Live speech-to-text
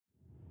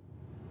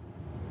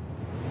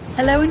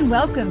Hello and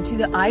welcome to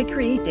the I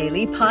Create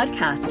Daily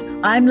podcast.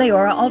 I'm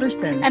Leora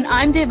Alderson. And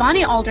I'm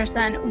Devani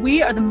Alderson.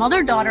 We are the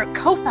mother-daughter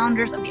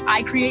co-founders of the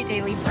I Create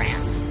Daily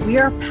brand. We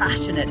are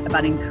passionate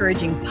about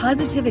encouraging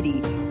positivity,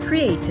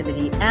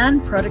 creativity,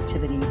 and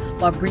productivity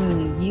while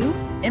bringing you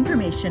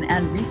information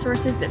and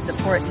resources that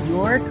support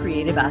your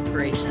creative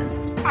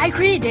aspirations. I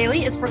Create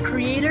Daily is for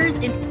creators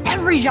in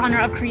every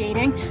genre of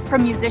creating,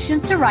 from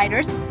musicians to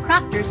writers,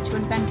 crafters to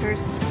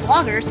inventors,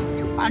 bloggers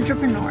to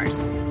entrepreneurs.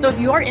 So if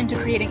you are into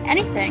creating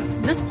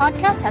anything, this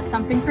podcast has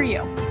something for you.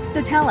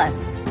 So tell us,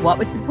 what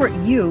would support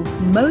you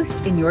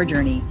most in your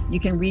journey? You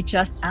can reach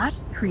us at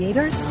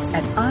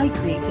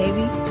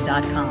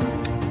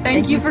creators@icreatedaily.com.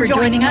 Thank you for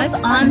joining us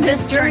on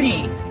this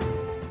journey.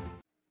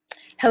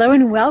 Hello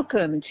and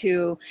welcome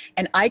to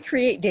an I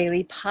Create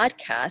Daily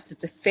podcast.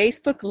 It's a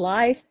Facebook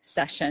Live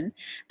session,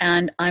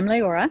 and I'm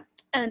Leora.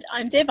 And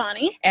I'm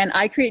Devani. And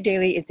I Create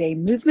Daily is a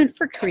movement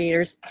for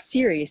creators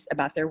serious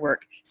about their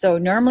work. So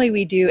normally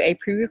we do a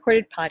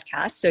pre-recorded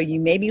podcast, so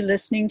you may be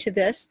listening to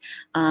this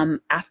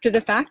after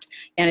the fact.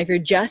 And if you're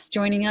just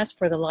joining us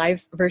for the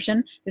live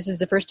version, this is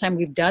the first time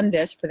we've done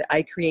this for the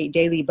I Create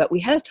Daily. But we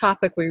had a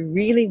topic we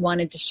really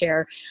wanted to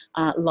share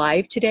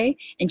live today,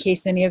 in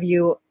case any of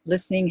you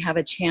listening have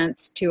a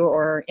chance to,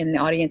 or in the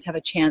audience have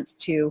a chance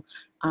to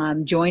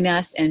join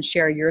us and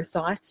share your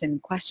thoughts and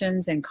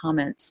questions and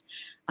comments.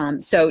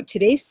 So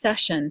today's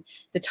session,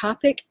 the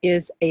topic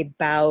is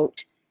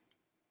about,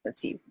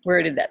 let's see,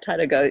 where did that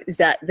title go? Is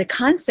that the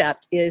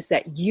concept is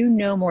that you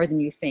know more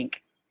than you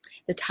think.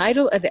 The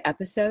title of the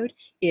episode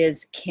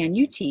is, Can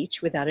You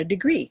Teach Without a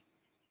Degree?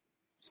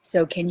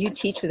 So can you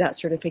teach without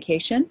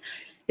certification?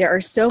 There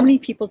are so many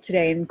people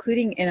today,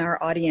 including in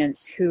our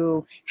audience,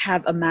 who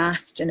have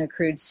amassed and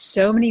accrued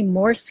so many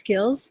more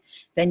skills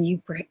than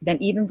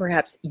even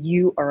perhaps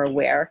you are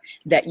aware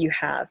that you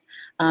have.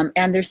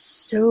 And there's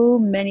so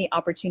many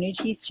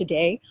opportunities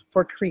today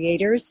for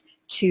creators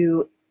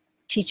to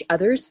teach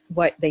others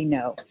what they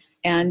know.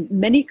 And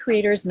many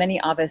creators, many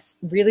of us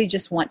really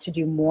just want to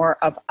do more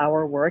of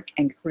our work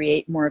and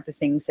create more of the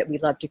things that we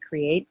love to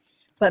create.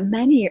 But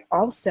many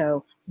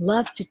also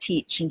love to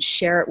teach and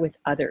share it with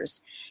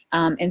others.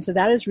 And so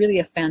that is really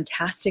a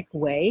fantastic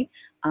way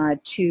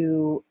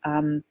to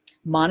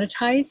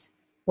monetize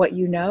what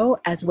you know,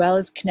 as well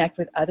as connect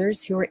with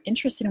others who are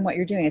interested in what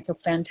you're doing. It's a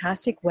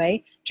fantastic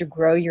way to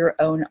grow your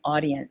own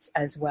audience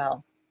as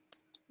well.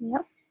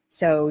 Yep.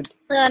 So,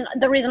 and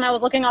the reason I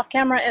was looking off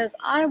camera is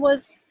I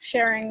was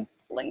sharing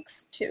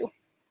links to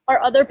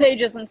our other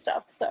pages and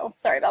stuff. So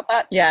sorry about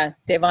that. Yeah,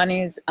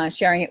 Devani is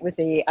sharing it with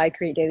the I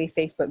Create Daily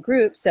Facebook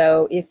group.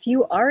 So if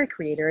you are a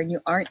creator and you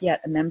aren't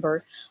yet a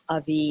member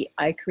of the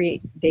I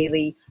Create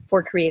Daily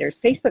for Creators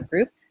Facebook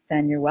group,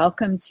 then you're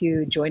welcome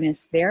to join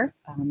us there.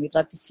 We'd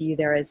love to see you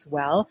there as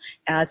well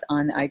as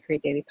on the I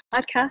Create Daily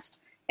podcast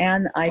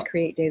and the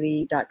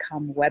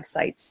iCreateDaily.com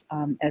websites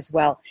as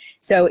well.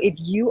 So if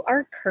you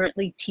are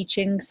currently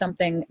teaching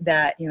something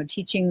that,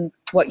 teaching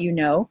what you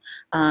know,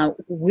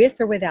 with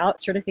or without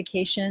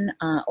certification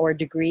or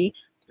degree,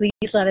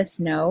 please let us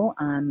know.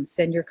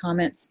 Send your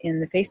comments in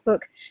the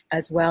Facebook,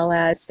 as well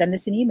as send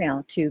us an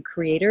email to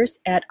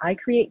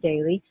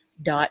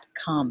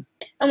creators@icreatedaily.com.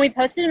 And we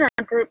posted in our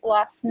group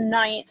last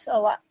night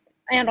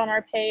and on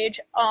our page,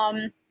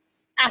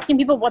 asking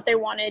people what they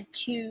wanted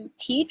to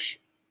teach,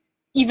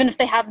 even if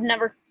they have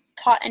never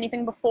taught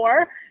anything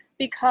before,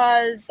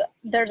 because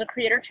there's a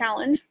creator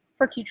challenge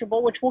for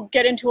Teachable, which we'll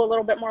get into a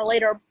little bit more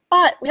later.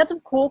 But we had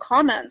some cool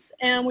comments,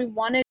 and we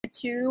wanted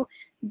to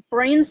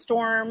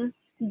brainstorm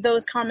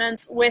those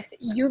comments with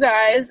you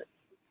guys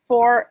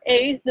for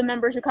the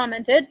members who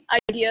commented,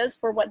 ideas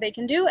for what they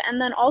can do,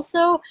 and then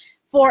also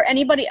for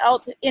anybody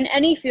else in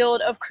any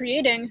field of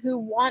creating who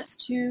wants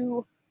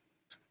to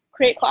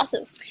create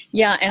classes.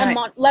 Yeah, and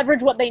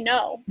leverage what they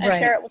know and right.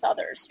 share it with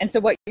others. And so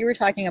what you were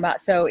talking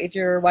about, so if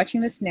you're watching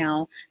this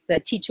now,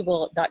 the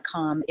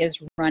Teachable.com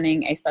is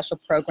running a special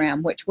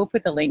program, which we'll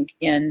put the link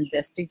in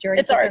this.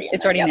 It's already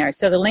in there.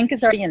 So the link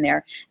is already in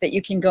there that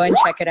you can go and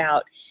check it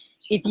out.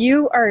 If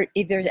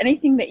there's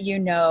anything that you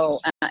know,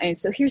 and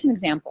so here's an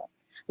example.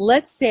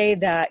 Let's say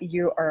that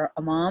you are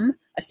a mom,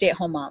 a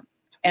stay-at-home mom.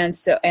 And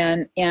so,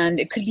 and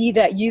it could be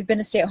that you've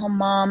been a stay-at-home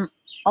mom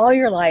all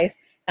your life,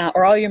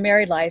 or all your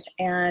married life,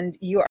 and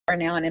you are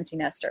now an empty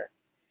nester.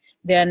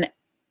 Then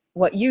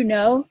what you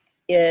know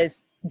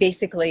is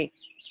basically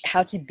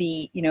how to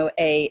be,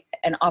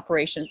 an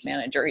operations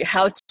manager,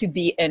 how to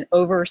be you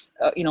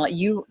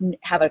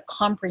have a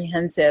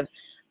comprehensive,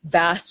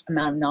 vast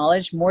amount of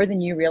knowledge, more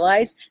than you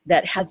realize,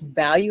 that has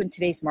value in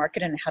today's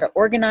market, and how to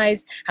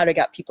organize, how to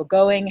get people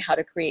going, how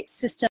to create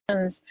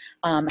systems,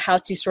 how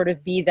to sort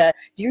of be do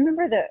you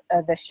remember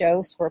the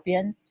show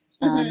Scorpion?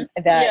 The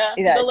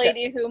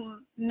lady who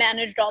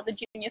managed all the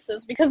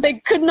geniuses because they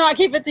could not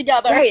keep it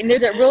together. Right, and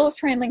there's a real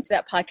try and link to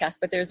that podcast,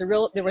 but there was a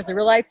real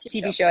life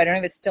TV show. I don't know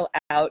if it's still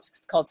out.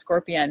 It's called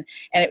Scorpion,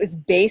 and it was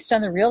based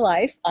on the real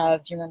life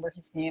of. Do you remember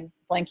his name?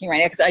 Blanking right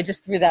now because I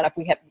just threw that up.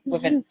 We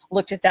haven't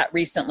looked at that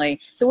recently,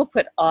 so we'll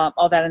put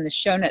all that in the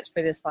show notes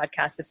for this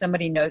podcast. If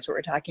somebody knows what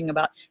we're talking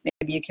about,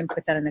 maybe you can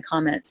put that in the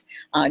comments.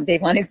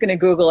 Dave Lonnie's going to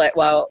Google it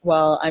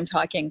while I'm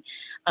talking.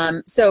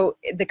 So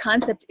the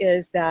concept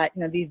is that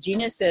these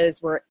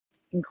geniuses were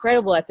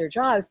incredible at their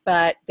jobs,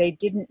 but they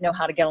didn't know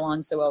how to get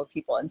along so well with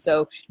people. And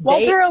so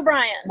Walter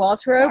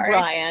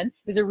O'Brien,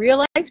 who's a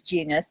real life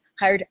genius,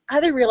 hired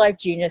other real life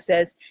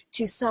geniuses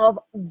to solve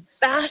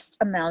vast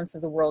amounts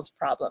of the world's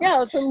problems.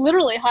 Yeah, it's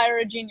literally hire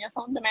a genius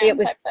on demand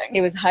type thing.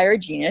 It was hire a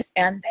genius,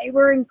 and they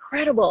were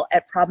incredible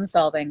at problem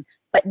solving,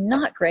 but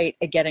not great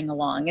at getting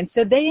along. And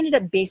so they ended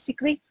up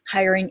basically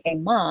hiring a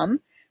mom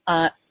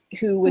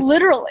who was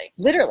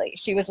literally,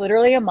 she was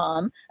literally a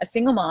mom, a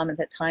single mom at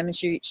that time. And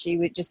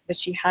but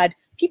she had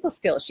people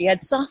skills. She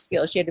had soft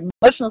skills. She had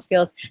emotional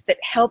skills that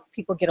helped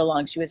people get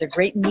along. She was a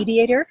great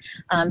mediator.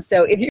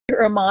 So if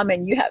you're a mom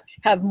and you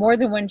have more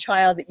than one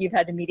child that you've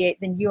had to mediate,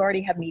 then you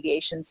already have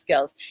mediation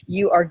skills.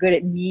 You are good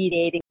at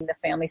mediating the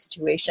family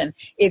situation.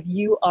 If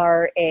you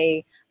are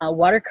a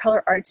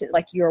watercolor artist,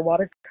 like you're a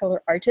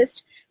watercolor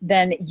artist,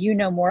 then you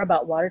know more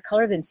about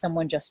watercolor than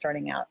someone just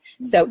starting out.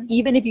 Mm-hmm. So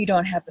even if you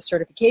don't have the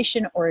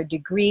certification or a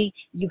degree,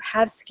 you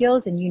have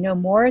skills and you know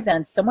more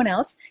than someone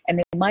else, and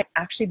they might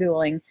actually be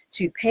willing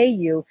to pay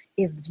you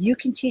if you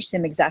can teach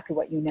them exactly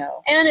what you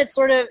know. And it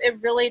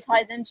really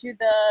ties into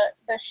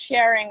the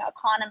sharing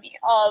economy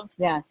of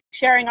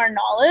sharing our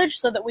knowledge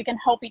so that we can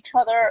help each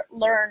other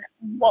learn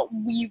what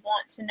we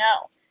want to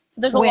know.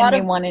 So there's a lot of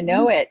when we want to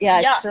know it.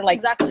 Yeah, it's sort of like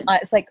exactly.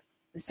 It's like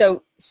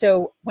so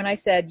when I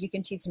said you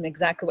can teach them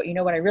exactly what you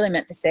know, what I really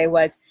meant to say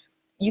was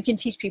you can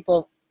teach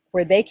people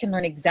where they can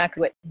learn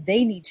exactly what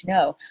they need to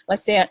know.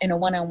 Let's say in a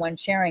one-on-one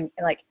sharing,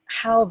 like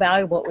how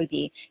valuable it would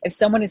be if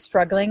someone is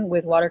struggling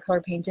with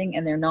watercolor painting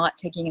and they're not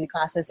taking any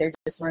classes, they're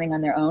just learning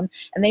on their own,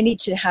 and they need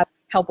to have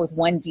help with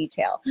one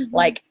detail,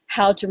 like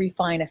how to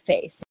refine a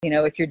face,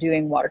 if you're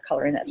doing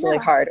watercolor and that's really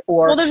hard.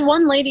 Well, there's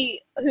one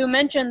lady who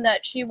mentioned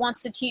that she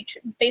wants to teach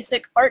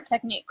basic art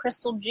technique,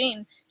 Crystal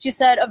Jean. She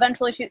said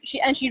eventually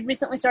she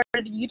recently started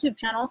a YouTube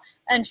channel,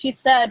 and she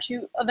said she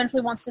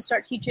eventually wants to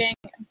start teaching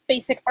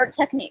basic art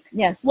technique.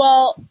 Yes.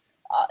 Well,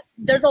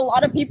 there's a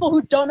lot of people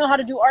who don't know how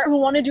to do art, who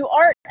want to do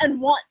art and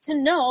want to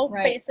know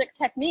basic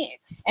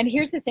techniques. And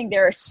here's the thing,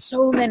 there are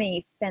so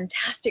many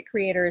fantastic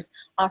creators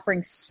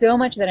offering so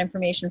much of that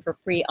information for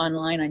free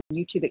online on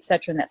YouTube,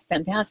 etc. And that's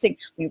fantastic.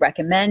 We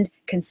recommend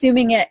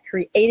consuming it,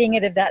 creating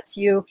it if that's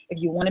you. If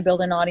you want to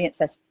build an audience,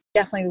 that's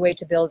definitely the way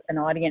to build an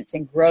audience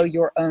and grow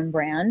your own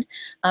brand.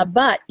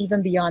 But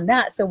even beyond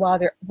that, so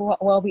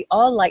while we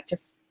all like to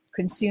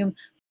consume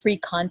free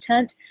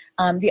content,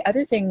 the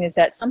other thing is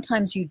that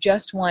sometimes you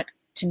just want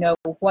to know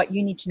what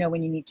you need to know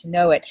when you need to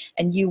know it,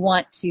 and you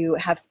want to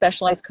have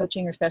specialized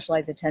coaching or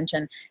specialized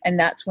attention, and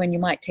that's when you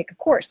might take a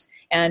course,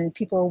 and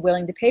people are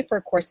willing to pay for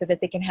a course so that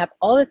they can have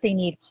all that they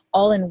need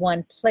all in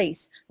one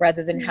place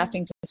rather than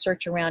having to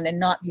search around and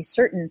not be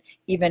certain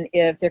even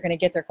if they're going to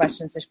get their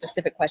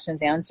specific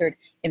questions answered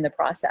in the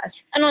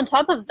process. And on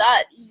top of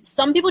that,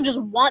 some people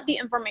just want the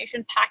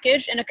information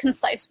packaged in a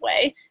concise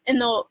way, in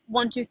the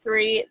 1, 2,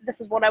 3, this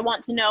is what I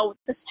want to know,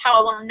 this is how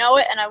I want to know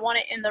it, and I want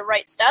it in the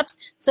right steps,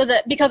 so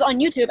that, because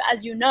on YouTube,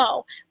 as you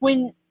know,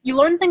 when you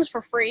learn things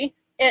for free,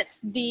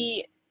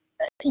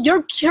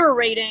 you're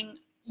curating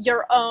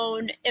your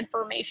own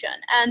information,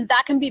 and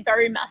that can be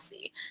very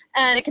messy,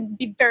 and it can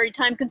be very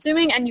time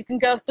consuming, and you can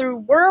go through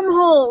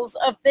wormholes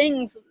of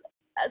things.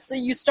 So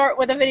you start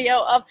with a video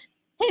of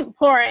paint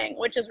pouring,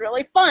 which is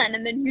really fun,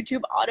 and then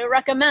YouTube auto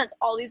recommends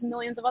all these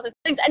millions of other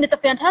things, and it's a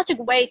fantastic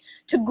way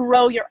to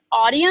grow your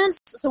audience.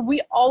 So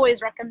we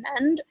always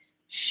recommend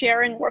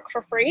sharing work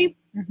for free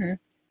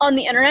on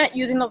the internet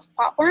using those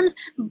platforms,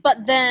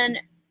 but then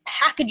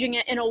packaging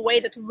it in a way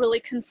that's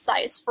really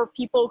concise for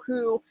people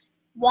who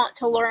want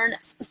to learn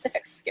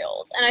specific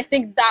skills. And I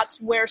think that's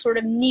where sort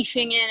of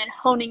niching in and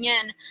honing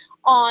in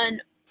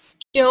on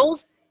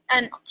skills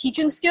and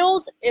teaching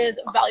skills is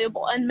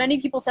valuable. And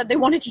many people said they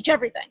want to teach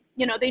everything.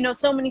 They know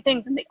so many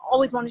things and they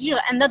always want to teach it,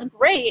 and that's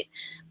great.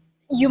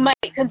 You might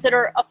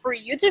consider a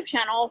free YouTube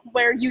channel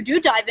where you do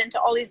dive into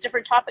all these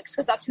different topics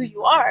because that's who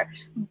you are.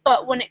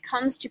 But when it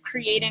comes to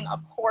creating a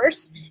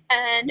course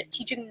and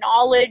teaching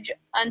knowledge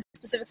and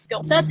specific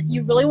skill sets,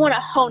 you really want to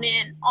hone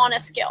in on a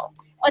skill,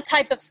 a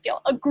type of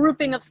skill, a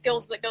grouping of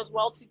skills that goes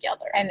well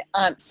together. And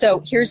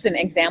so here's an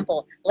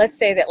example. Let's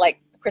say that like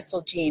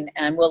Crystal Jean,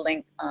 and we'll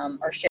link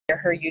or share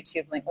her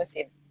YouTube link. Let's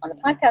see, on the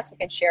podcast, we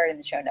can share it in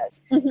the show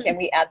notes. Can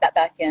we add that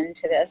back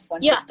into this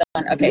once it's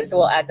done? Okay, so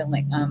we'll add the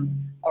link.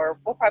 Or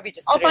we'll probably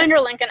just I'll find her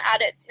link and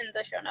add it in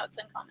the show notes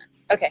and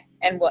comments. Okay,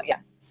 and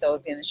so it'll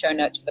be in the show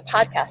notes for the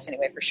podcast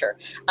anyway, for sure.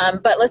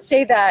 But let's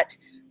say that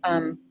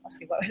let's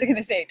see, what was I going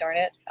to say? Darn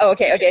it. Oh,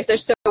 okay.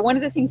 So one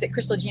of the things that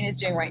Crystal Jean is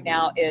doing right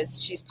now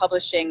is she's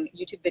publishing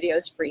YouTube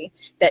videos free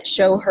that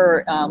show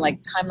her like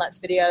time-lapse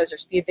videos or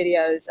speed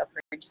videos of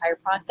her entire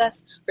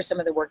process for some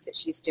of the work that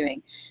she's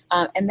doing.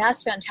 And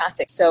that's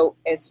fantastic. So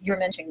as you were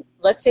mentioning,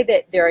 let's say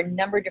that there are a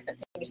number of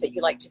different things that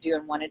you like to do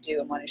and want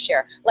to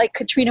share. Like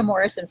Katrina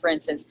Morrison, for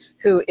instance,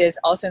 who is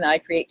also in the I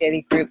Create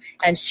Daily group.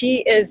 And she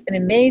is an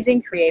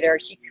amazing creator.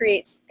 She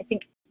creates, I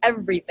think,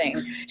 everything.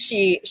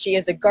 She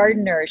is a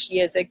gardener.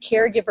 She is a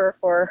caregiver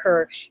for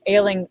her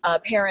ailing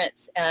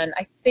parents, and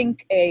I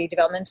think a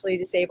developmentally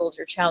disabled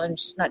or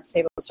challenged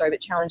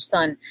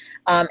son.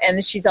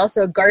 And she's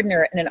also a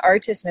gardener and an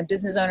artist and a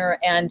business owner,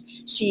 and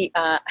she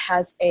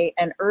has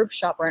an herb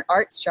shop or an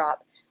arts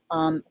shop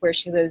where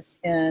she lives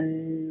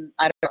in,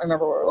 I don't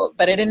remember where,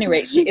 but at any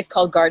rate, it's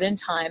called Garden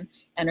Time,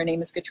 and her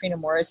name is Katrina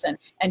Morrison,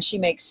 and she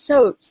makes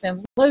soaps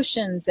and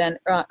lotions and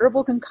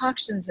herbal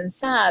concoctions and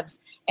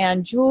salves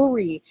and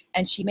jewelry,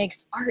 and she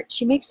makes art.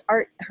 She makes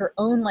art, her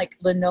own like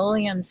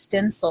linoleum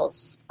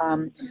stencils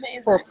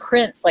for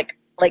prints,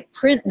 like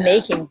print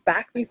making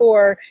back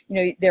before,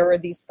 there were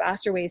these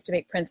faster ways to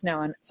make prints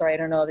now. And sorry, I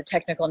don't know the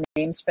technical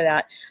names for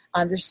that.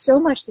 There's so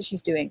much that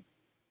she's doing.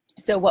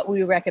 So what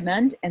we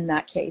recommend in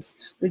that case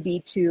would be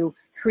to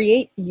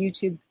create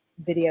YouTube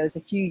videos,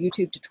 a few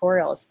YouTube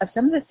tutorials of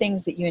some of the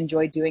things that you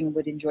enjoy doing and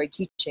would enjoy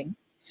teaching,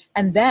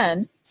 and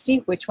then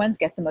see which ones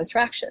get the most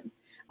traction.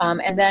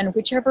 And then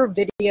whichever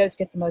videos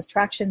get the most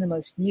traction, the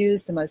most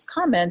views, the most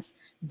comments,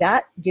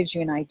 that gives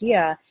you an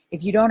idea.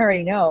 If you don't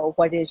already know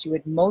what it is you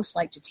would most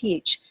like to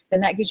teach,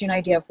 then that gives you an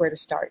idea of where to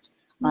start.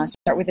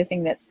 Start with the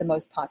thing that's the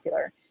most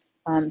popular.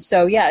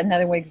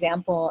 Another one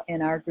example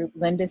in our group,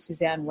 Linda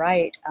Suzanne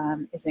Wright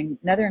is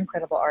another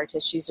incredible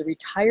artist. She's a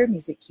retired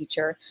music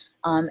teacher,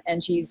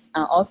 and she's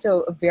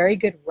also a very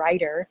good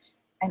writer,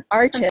 an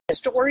artist, and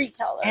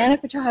storyteller, and a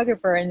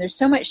photographer. And there's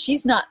so much.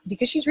 She's not,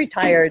 because she's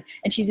retired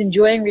and she's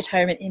enjoying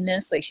retirement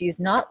immensely. She's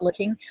not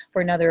looking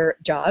for another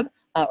job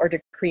or to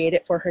create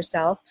it for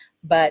herself.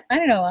 But I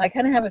don't know, I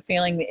kind of have a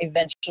feeling that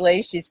eventually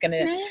it's going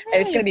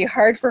to be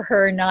hard for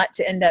her not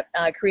to end up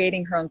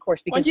creating her own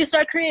course. Because once you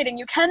start creating,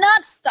 you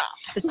cannot stop.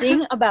 The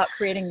thing about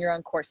creating your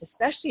own course,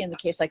 especially in the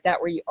case like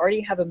that where you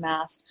already have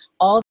amassed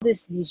all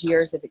these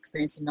years of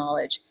experience and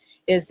knowledge,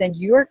 is then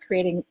you're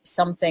creating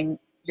something,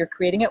 you're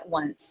creating it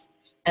once,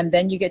 and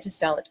then you get to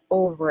sell it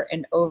over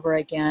and over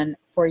again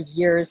for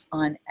years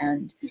on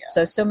end.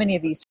 Yeah. So many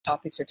of these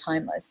topics are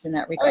timeless in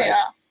that regard. Oh,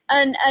 yeah.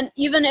 And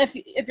even if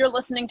you're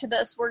listening to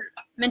this, we're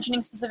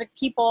mentioning specific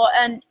people,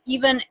 and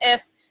even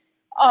if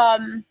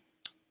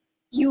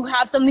you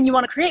have something you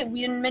want to create,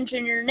 we didn't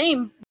mention your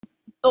name,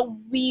 but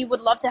we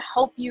would love to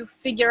help you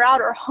figure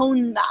out or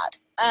hone that.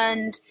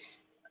 And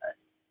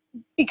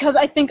because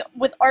I think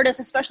with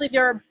artists, especially if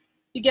you're a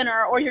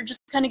beginner or you're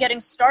just kind of getting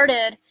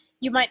started,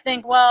 you might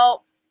think,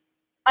 well,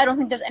 I don't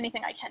think there's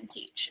anything I can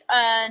teach,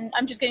 and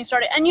I'm just getting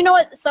started. And you know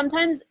what?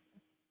 Sometimes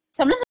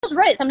it's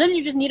right. Sometimes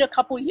you just need a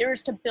couple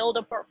years to build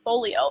a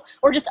portfolio,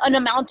 or just an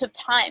amount of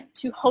time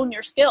to hone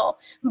your skill.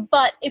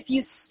 But if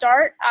you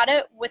start at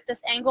it with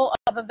this angle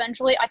of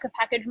eventually I could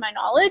package my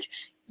knowledge,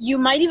 you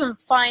might even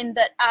find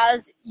that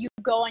as you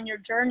go on your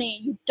journey,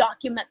 you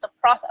document the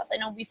process. I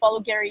know we follow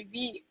Gary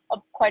Vee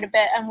quite a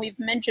bit, and we've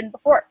mentioned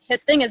before,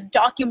 his thing is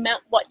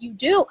document what you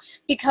do,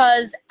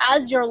 because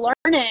as you're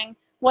learning,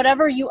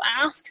 whatever you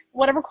ask,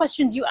 whatever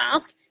questions you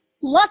ask,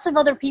 lots of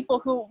other people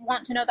who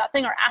want to know that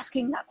thing are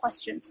asking that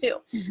question too.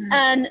 Mm-hmm.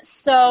 And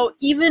so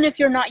even if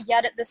you're not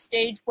yet at this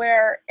stage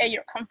where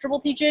you're comfortable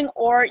teaching,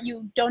 or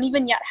you don't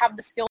even yet have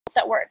the skill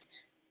set where it's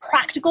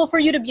practical for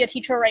you to be a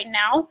teacher right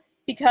now,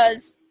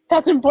 because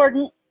that's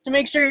important to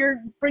make sure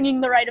you're bringing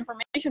the right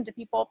information to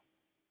people,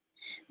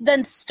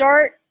 then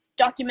start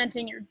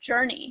documenting your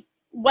journey.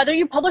 Whether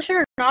you publish it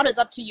or not is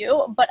up to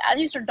you, but as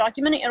you start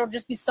documenting, it'll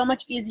just be so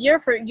much easier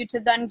for you to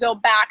then go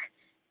back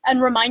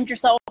and remind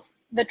yourself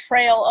the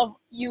trail of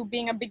you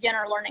being a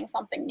beginner learning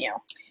something new.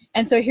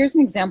 And so here's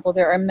an example.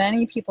 There are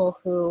many people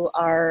who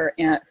are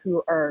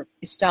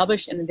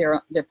established in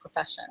their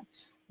profession,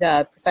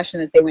 the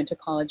profession that they went to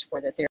college for,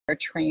 that they are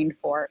trained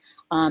for.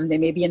 They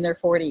may be in their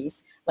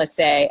 40s, let's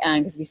say,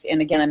 and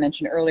again, I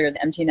mentioned earlier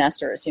the empty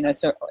nesters, and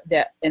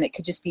it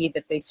could just be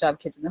that they still have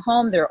kids in the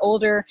home, they're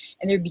older,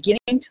 and they're beginning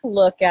to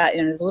look at,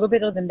 there's a little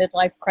bit of the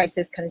midlife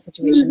crisis kind of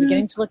situation, mm-hmm.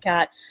 beginning to look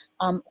at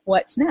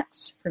what's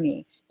next for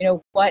me.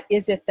 What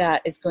is it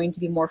that is going to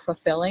be more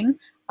fulfilling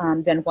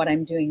than what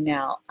I'm doing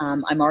now?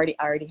 I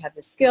already have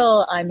the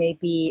skill. I may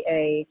be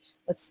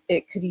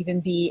it could even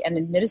be an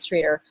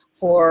administrator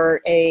for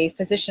a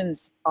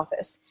physician's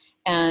office.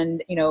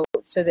 And,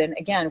 so then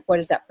again, what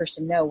does that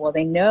person know? Well,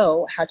 they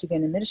know how to be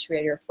an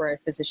administrator for a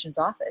physician's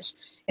office.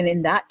 And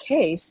in that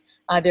case,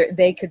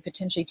 they could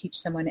potentially teach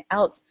someone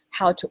else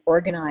how to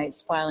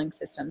organize filing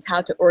systems,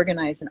 how to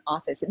organize an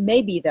office. It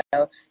may be,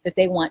 though, that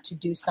they want to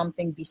do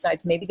something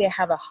besides. Maybe they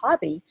have a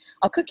hobby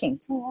of cooking.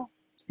 Yeah.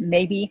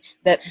 Maybe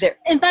that they're...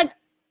 In fact,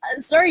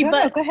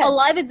 a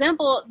live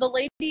example, the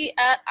lady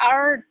at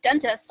our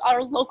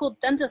local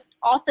dentist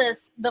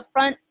office, the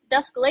front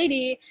desk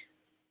lady,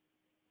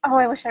 Oh,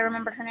 I wish I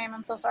remembered her name.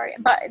 I'm so sorry.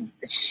 But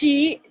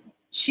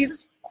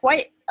she's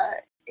quite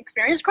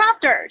experienced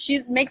crafter.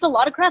 She makes a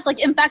lot of crafts. Like,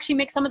 in fact, she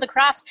makes some of the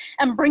crafts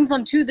and brings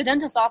them to the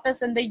dentist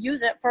office, and they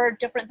use it for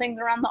different things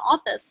around the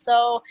office.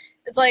 So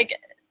it's like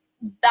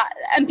that,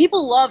 and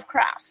people love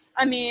crafts.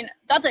 I mean,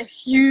 that's a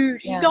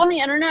huge, you go on the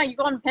internet, you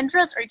go on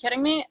Pinterest, are you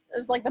kidding me?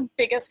 It's like the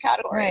biggest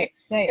category.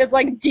 Right. It's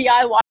like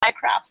DIY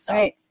craft stuff.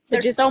 Right. So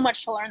there's so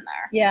much to learn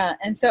there. Yeah.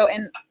 And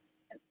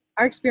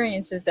our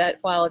experience is that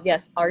while,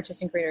 yes,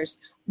 artists and creators,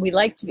 we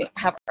like to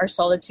have our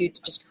solitude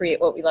to just create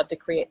what we love to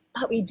create,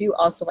 but we do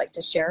also like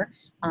to share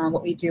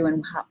what we do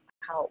and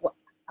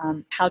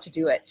how to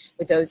do it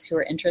with those who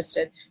are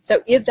interested.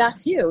 So if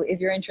that's you, if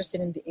you're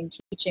interested in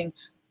teaching,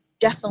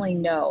 definitely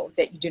know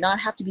that you do not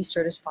have to be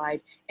certified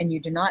and you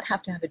do not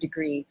have to have a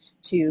degree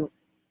to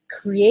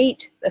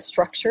create a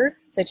structure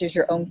such as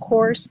your own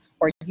course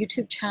or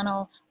YouTube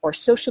channel or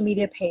social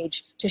media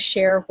page to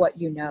share what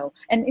you know.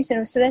 And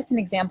so that's an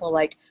example.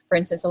 Like, for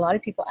instance, a lot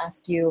of people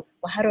ask you,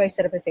 well, how do I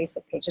set up a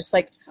Facebook page? It's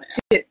like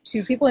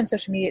to people in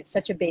social media, it's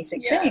such a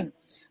basic thing.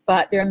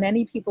 But there are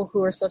many people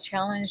who are still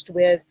challenged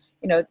with,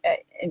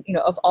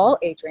 of all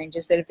age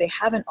ranges, that if they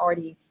aren't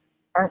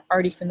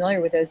already familiar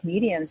with those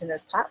mediums and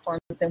those platforms,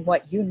 then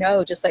what you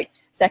know, just like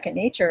second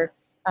nature,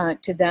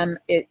 to them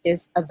it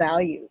is a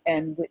value,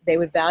 and they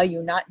would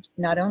value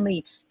not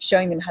only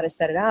showing them how to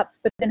set it up,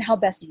 but then how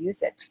best to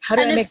use it. How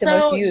do I make the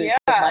most use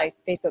of my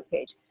Facebook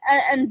page?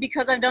 And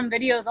because I've done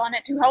videos on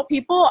it to help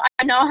people,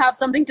 I now have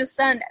something to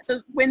send.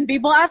 So when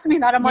people ask me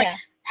that, I'm like,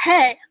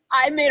 hey,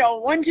 I made a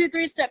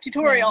 1-2-3 step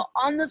tutorial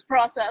on this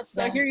process.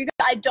 So here you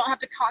go. I don't have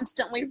to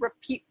constantly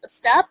repeat the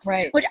steps,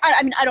 which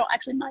I mean, I don't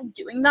actually mind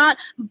doing that,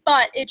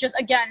 but it just,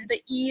 again, the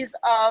ease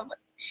of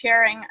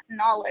sharing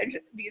knowledge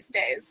these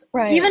days,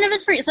 even if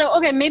it's free. So,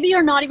 okay, maybe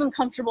you're not even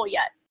comfortable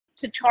yet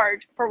to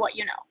charge for what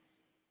you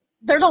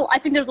know. I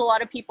think there's a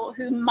lot of people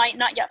who might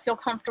not yet feel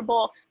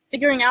comfortable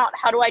figuring out,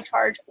 how do I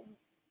charge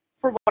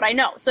for what I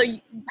know? So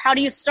how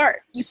do you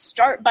start? You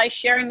start by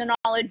sharing the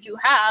knowledge you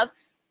have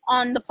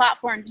on the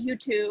platforms,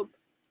 YouTube,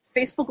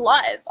 Facebook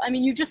Live. I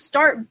mean, you just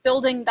start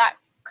building that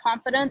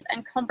confidence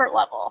and comfort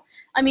level.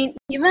 I mean,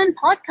 even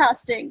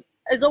podcasting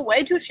is a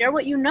way to share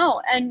what you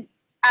know. And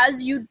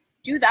as you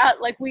do that,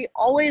 like we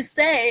always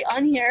say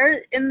on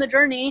here in the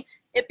journey,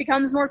 it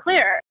becomes more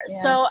clear.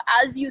 So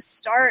as you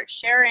start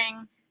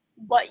sharing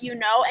what you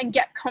know and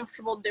get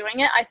comfortable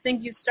doing it, I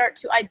think you start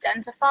to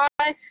identify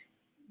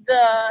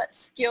the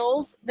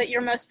skills that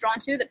you're most drawn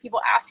to, that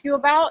people ask you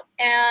about.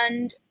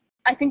 And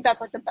I think that's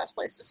like the best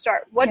place to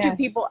start. What do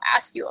people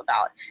ask you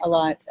about? A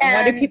lot.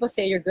 And what do people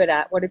say you're good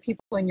at? What do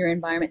people in your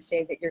environment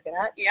say that you're good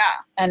at? Yeah.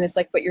 And it's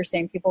like what you're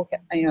saying, people,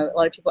 a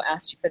lot of people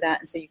asked you for that.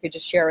 And so you could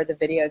just share the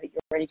video that you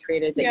already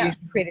created, that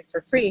you created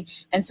for free.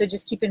 And so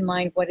just keep in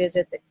mind, what is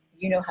it that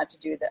you know how to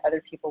do that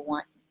other people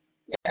want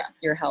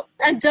your help?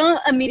 And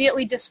don't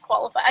immediately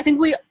disqualify. I think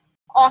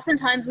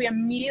oftentimes we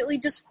immediately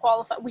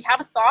disqualify. We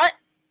have a thought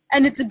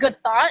and it's a good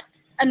thought.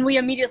 And we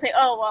immediately say,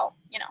 oh, well,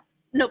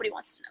 nobody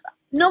wants to know that.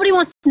 Nobody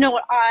wants to know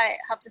what I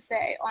have to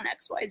say on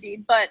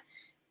XYZ,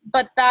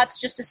 but that's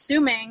just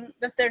assuming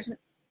that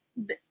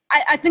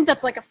I think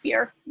that's like a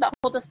fear that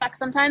holds us back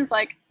sometimes,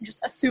 like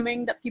just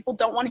assuming that people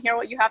don't want to hear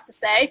what you have to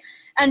say.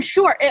 And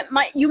sure,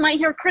 you might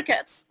hear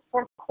crickets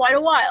for quite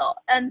a while,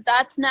 and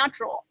that's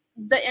natural.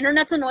 The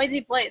internet's a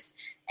noisy place,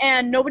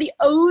 and nobody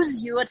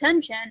owes you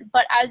attention,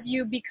 but as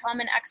you become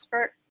an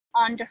expert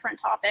on different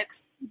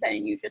topics,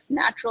 then you just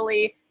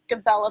naturally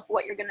develop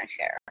what you're going to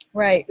share.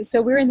 Right.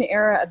 So we're in the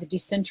era of the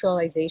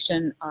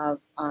decentralization of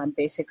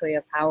basically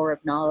a power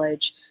of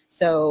knowledge.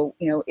 So,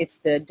 it's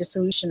the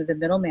dissolution of the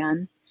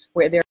middleman,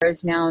 where there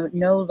is now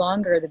no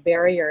longer the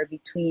barrier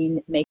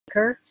between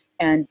maker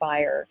and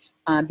buyer,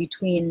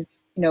 between,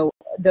 the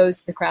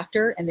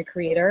crafter and the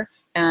creator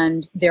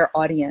and their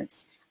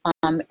audience.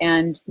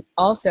 And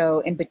also,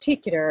 in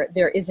particular,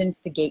 there isn't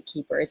the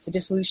gatekeeper. It's the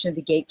dissolution of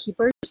the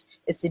gatekeepers.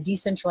 It's the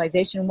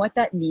decentralization. What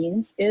that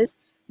means is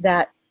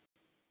that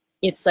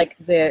it's like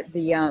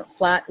the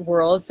flat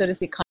world, so to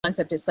speak,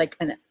 concept. It's like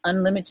an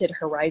unlimited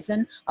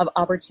horizon of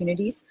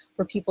opportunities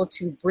for people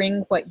to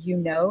bring what you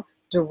know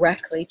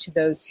directly to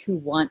those who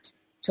want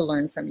to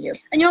learn from you.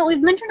 And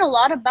we've mentioned a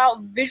lot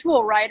about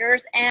visual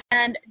writers,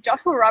 and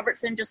Joshua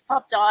Robertson just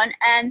popped on,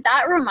 and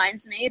that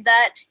reminds me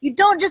that you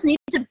don't just need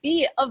to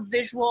be a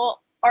visual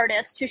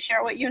artist to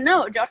share what you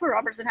know. Joshua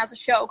Robertson has a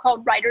show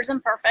called Writers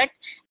Imperfect,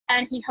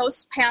 and he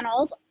hosts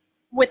panels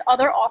with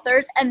other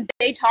authors, and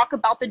they talk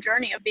about the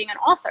journey of being an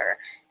author.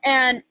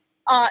 And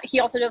he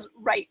also does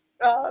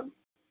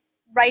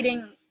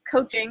writing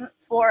coaching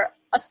for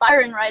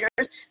aspiring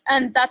writers,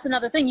 and that's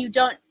another thing. You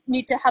don't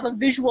need to have a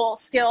visual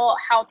skill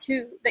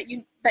that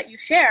you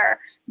share,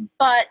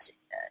 but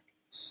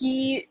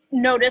he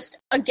noticed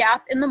a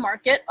gap in the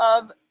market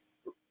of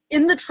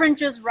in the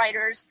trenches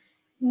writers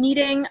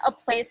needing a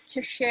place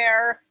to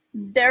share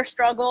their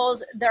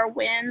struggles, their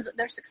wins,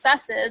 their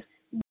successes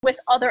with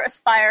other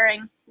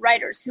aspiring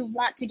writers who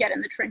want to get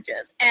in the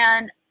trenches.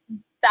 And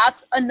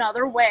that's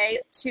another way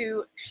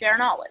to share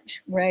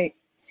knowledge. Right.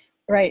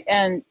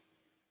 And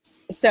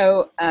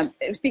So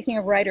speaking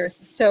of writers,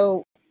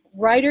 so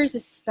writers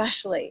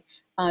especially,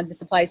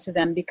 this applies to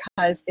them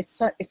because it's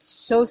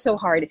so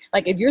hard.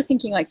 Like if you're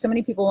thinking, like so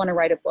many people want to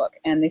write a book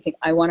and they think,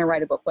 I want to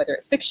write a book, whether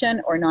it's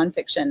fiction or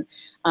nonfiction.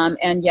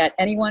 And yet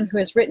anyone who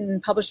has written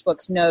and published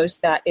books knows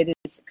that it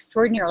is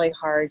extraordinarily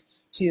hard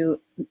to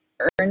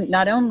earn,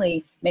 not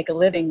only make a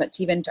living, but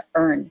even to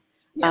earn,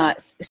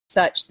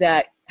 such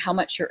that how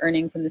much you're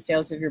earning from the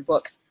sales of your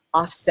books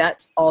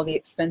offsets all the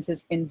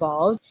expenses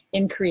involved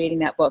in creating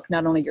that book,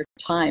 not only your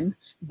time,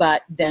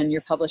 but then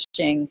your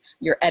publishing,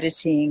 your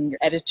editing, your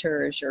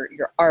editors,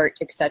 your art,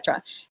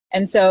 etc.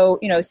 And so,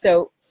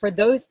 so for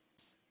those,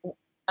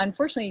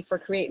 unfortunately,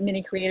 for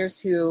many creators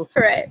who...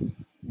 Right.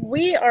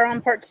 We are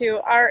on part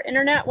 2. Our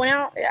internet went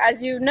out.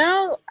 As you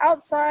know,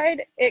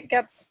 outside, it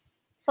gets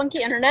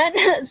funky internet.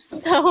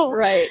 So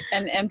right.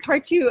 And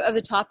part 2 of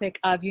the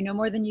topic of you know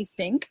more than you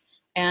think,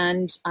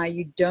 and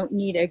you don't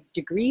need a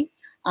degree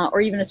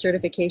or even a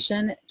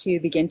certification to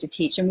begin to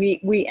teach. And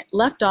we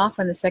left off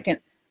on the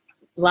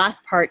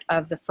last part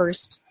of the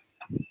first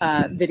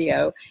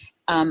video,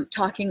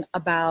 talking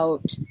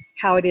about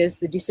how it is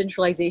the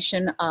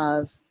decentralization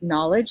of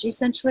knowledge,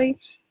 essentially.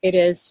 It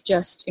is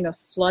just,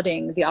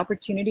 flooding. The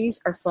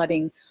opportunities are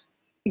flooding.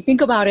 You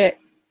think about it,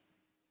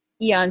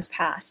 eons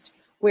past,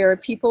 where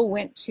people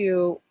went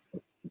to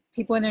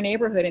people in their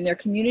neighborhood, in their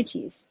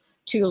communities,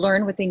 to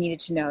learn what they needed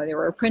to know. There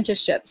were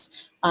apprenticeships,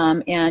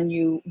 and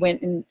you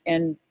went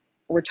and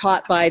were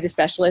taught by the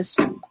specialist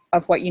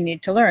of what you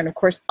needed to learn. Of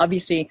course,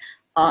 obviously,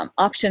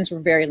 options were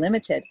very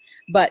limited,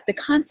 but the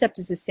concept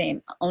is the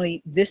same.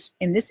 Only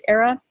in this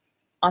era,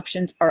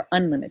 options are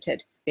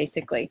unlimited,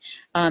 basically.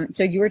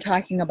 So you were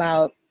talking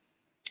about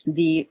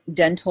the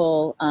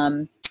dental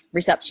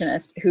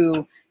receptionist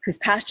whose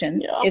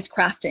passion is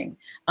crafting,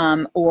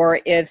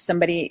 or if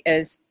somebody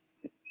is,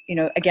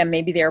 again,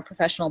 maybe they're a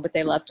professional, but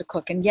they love to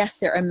cook. And yes,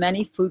 there are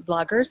many food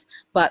bloggers,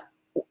 but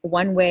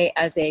one way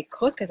as a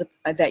cook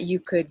that you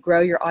could grow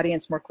your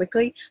audience more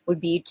quickly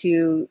would be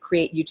to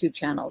create YouTube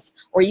channels,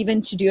 or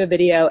even to do a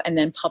video and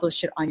then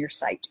publish it on your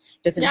site.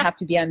 It doesn't have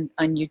to be on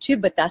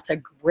YouTube, but that's a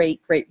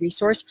great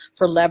resource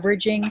for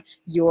leveraging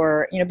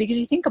your, because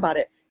you think about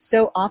it,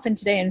 so often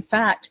today, in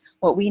fact,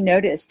 what we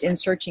noticed in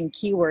searching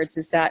keywords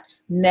is that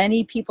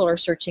many people are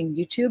searching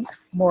YouTube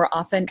more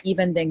often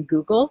even than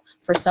Google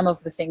for some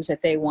of the things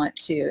that they want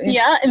to.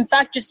 Yeah, in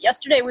fact, just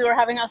yesterday we were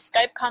having a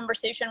Skype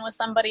conversation with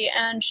somebody,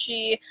 and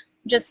she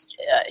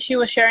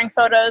was sharing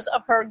photos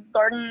of her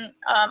garden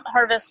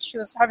harvest. She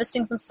was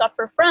harvesting some stuff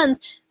for friends,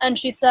 and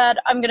she said,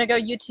 I'm going to go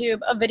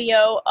YouTube a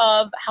video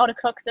of how to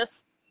cook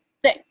this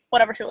thing,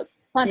 whatever she was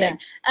planting.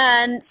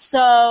 Yeah. And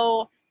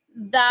so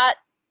that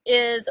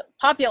is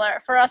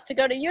popular for us to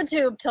go to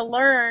YouTube to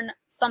learn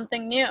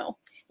something new.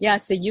 Yeah,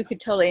 so you could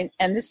totally,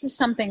 and this is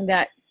something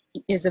that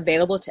is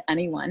available to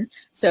anyone.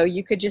 So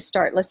you could just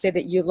start, let's say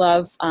that you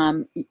love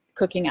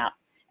cooking out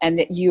and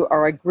that you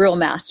are a grill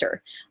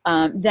master.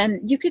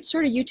 Then you could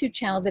start a YouTube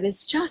channel that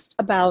is just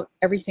about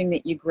everything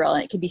that you grill.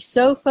 And it could be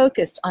so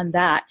focused on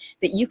that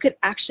you could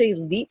actually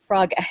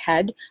leapfrog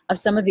ahead of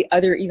some of the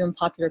other even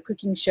popular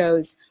cooking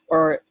shows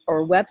or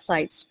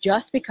websites,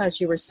 just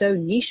because you were so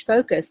niche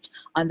focused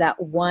on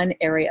that one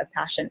area of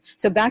passion.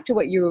 So back to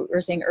what you were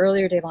saying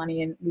earlier,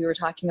 Devaney, and we were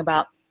talking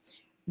about,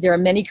 there are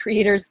many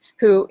creators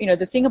who,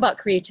 the thing about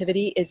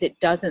creativity is it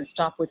doesn't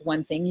stop with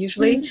one thing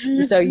usually.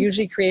 Mm-hmm. So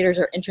usually creators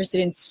are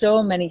interested in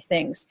so many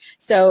things.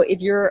 So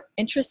if you're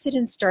interested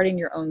in starting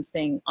your own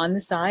thing on the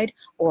side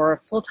or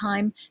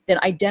full-time, then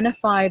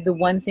identify the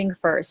one thing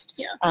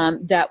first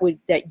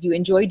that you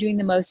enjoy doing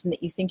the most and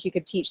that you think you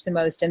could teach the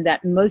most, and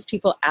that most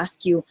people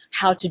ask you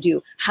how to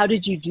do. How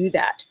did you do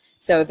that?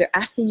 So if they're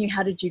asking you,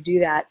 how did you do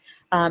that?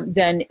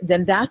 Then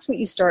that's what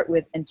you start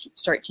with and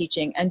start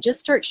teaching, and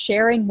just start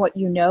sharing what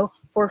you know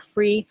for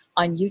free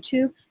on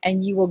YouTube,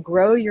 and you will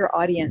grow your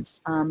audience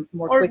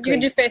more quickly. Or you can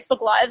do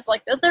Facebook Lives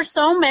like this. There's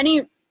so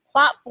many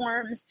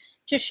platforms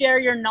to share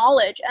your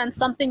knowledge, and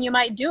something you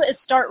might do is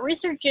start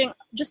researching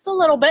just a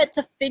little bit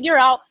to figure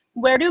out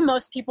where do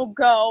most people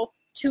go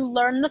to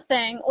learn the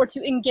thing or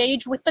to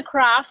engage with the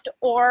craft.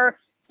 Or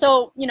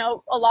so,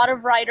 a lot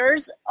of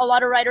writers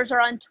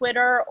are on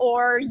Twitter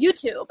or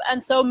YouTube,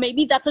 and so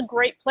maybe that's a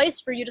great place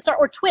for you to start,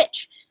 or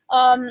Twitch.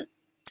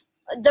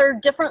 There are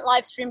different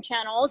live stream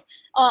channels.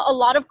 A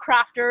lot of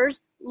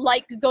crafters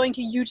like going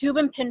to YouTube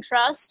and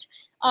Pinterest.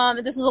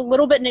 This is a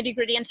little bit nitty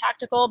gritty and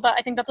tactical, but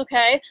I think that's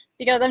okay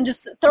because I'm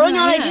just throwing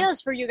out ideas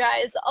for you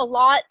guys. A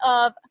lot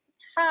of,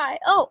 hi.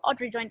 Oh,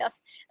 Audrey joined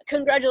us.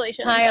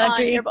 Congratulations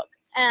on your book.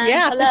 And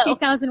hello.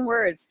 50,000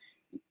 words.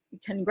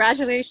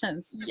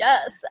 Congratulations.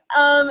 Yes.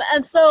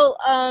 And so,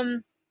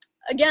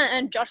 again,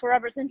 and Joshua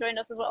Robertson joined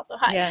us as well. So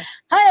hi. Yeah.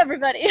 Hi,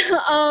 everybody.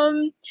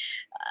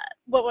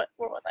 Where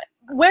was I?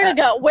 Where to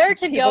go? Where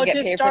to go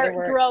to start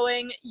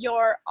growing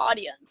your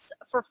audience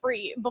for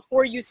free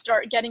before you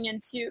start getting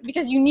into,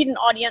 because you need an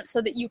audience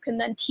so that you can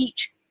then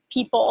teach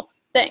people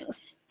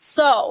things.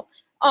 So,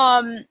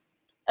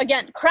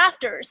 again,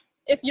 crafters.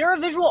 If you're a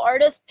visual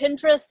artist,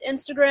 Pinterest,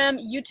 Instagram,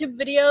 YouTube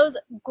videos,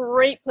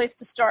 great place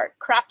to start.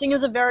 Crafting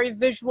is a very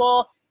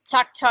visual,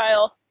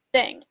 tactile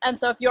thing. And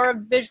so if you're a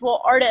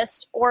visual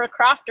artist or a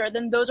crafter,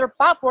 then those are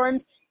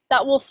platforms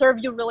that will serve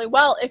you really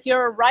well. If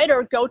you're a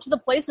writer, go to the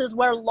places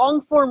where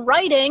long form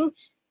writing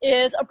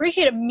is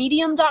appreciated.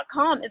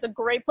 Medium.com is a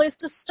great place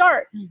to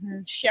start.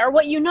 Share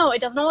what you know.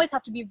 It doesn't always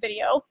have to be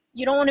video.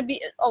 You don't want to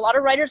be, a lot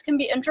of writers can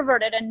be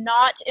introverted and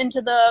not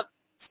into the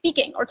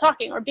speaking or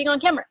talking or being on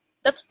camera.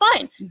 That's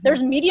fine.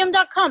 There's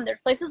medium.com. There's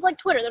places like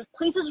Twitter. There's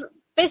places,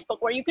 Facebook,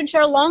 where you can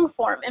share long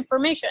form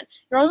information,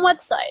 your own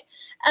website.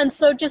 And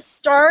so just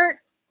start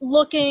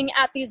looking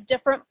at these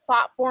different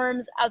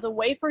platforms as a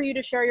way for you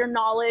to share your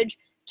knowledge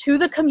to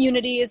the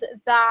communities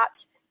that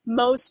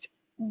most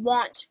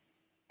want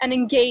and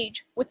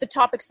engage with the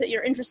topics that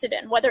you're interested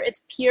in, whether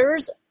it's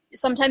peers.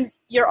 Sometimes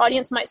your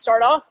audience might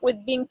start off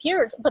with being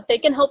peers, but they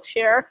can help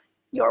share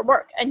your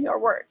work and your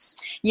words.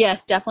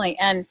 Yes, definitely.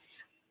 And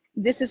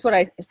this is what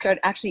I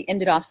actually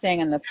ended off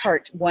saying on the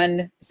part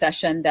one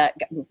session that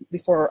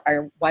before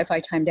our Wi-Fi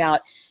timed out.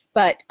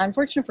 But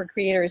unfortunate for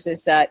creators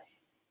is that,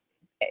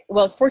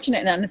 well, it's fortunate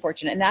and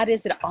unfortunate, and that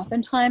is that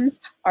oftentimes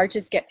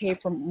artists get paid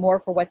for more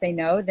for what they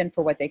know than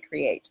for what they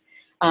create.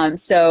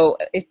 So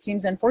it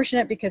seems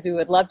unfortunate because we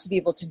would love to be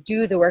able to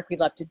do the work we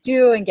love to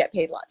do and get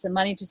paid lots of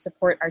money to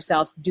support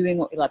ourselves doing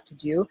what we love to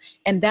do.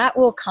 And that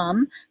will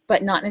come,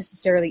 but not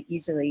necessarily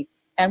easily.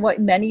 And what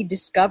many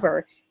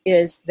discover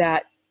is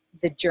that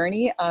the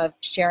journey of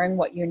sharing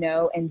what you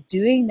know and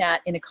doing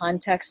that in a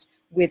context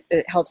with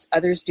it helps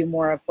others do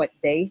more of what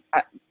they,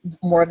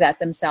 more of that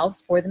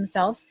themselves for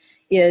themselves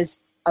is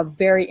a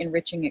very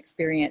enriching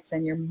experience.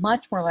 And you're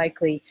much more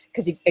likely,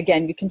 because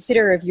again, you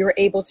consider if you're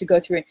able to go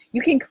through it,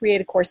 you can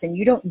create a course and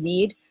you don't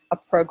need a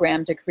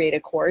program to create a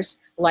course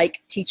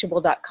like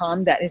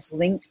teachable.com that is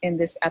linked in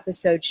this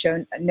episode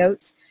show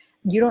notes.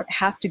 You don't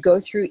have to go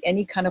through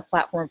any kind of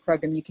platform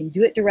program. You can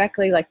do it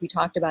directly like we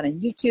talked about on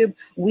YouTube.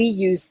 We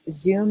use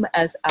Zoom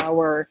as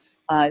our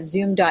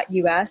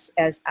Zoom.us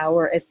as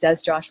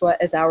does Joshua,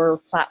 as our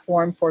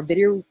platform for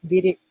video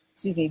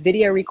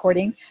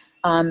recording.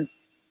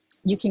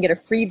 You can get a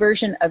free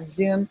version of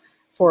Zoom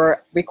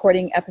for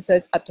recording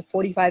episodes up to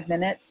 45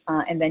 minutes,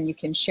 and then you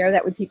can share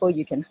that with people.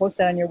 You can host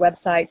that on your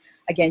website.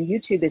 Again,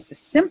 YouTube is the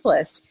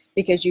simplest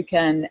because you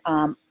can,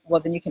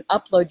 then you can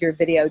upload your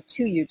video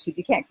to YouTube.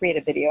 You can't create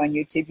a video on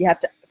YouTube. You have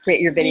to create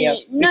your video.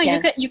 No,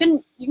 you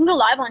can go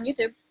live on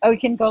YouTube. Oh, you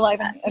can go live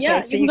on, okay, yeah,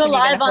 so you can go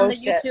live on the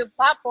YouTube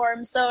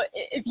platform. So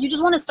if you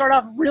just want to start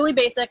off really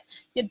basic,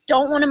 you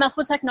don't want to mess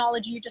with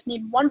technology, you just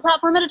need one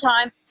platform at a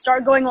time,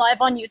 start going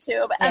live on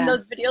YouTube, and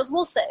those videos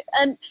will save.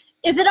 And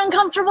is it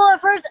uncomfortable at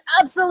first?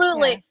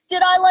 Absolutely. Yeah.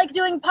 Did I like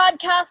doing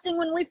podcasting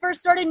when we first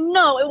started?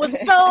 No, it was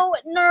so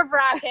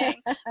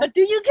nerve-wracking. But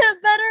do you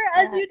get better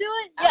as you do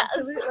it? Yes.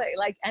 Absolutely.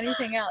 Like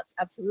anything else,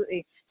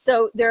 absolutely.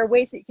 So there are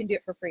ways that you can do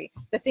it for free.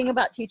 The thing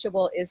about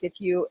Teachable is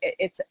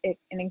it's an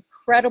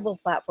incredible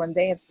platform.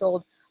 They have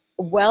sold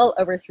well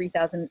over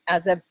 3,000.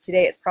 As of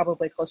today, it's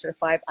probably closer to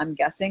 5, I'm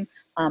guessing.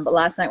 But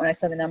last night when I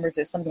saw the numbers,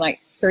 there's something like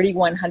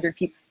 3,100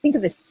 people. Think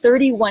of this,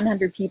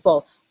 3,100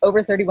 people,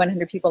 over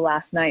 3,100 people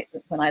last night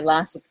when I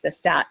last looked at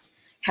the stats,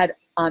 had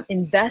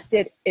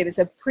invested. It was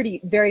a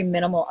very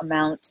minimal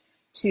amount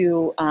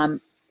to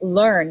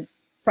learn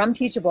from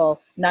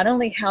Teachable, not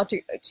only how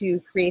to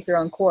create their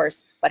own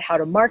course, but how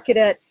to market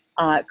it.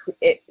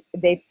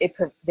 They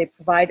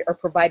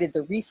provided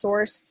the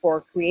resource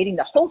for creating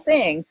the whole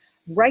thing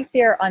right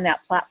there on that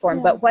platform.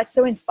 Yeah. But what's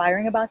so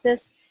inspiring about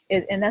this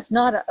is, and that's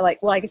not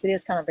I guess it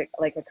is kind of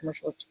like a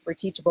commercial for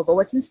Teachable, but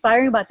what's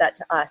inspiring about that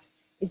to us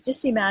is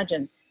just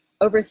imagine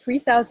over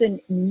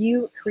 3,000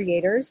 new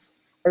creators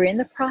are in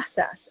the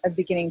process of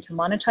beginning to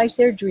monetize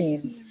their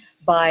dreams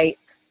by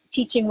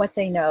teaching what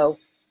they know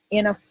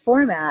in a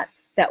format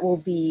that will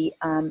be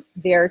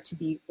there to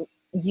be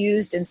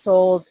used and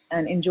sold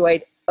and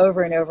enjoyed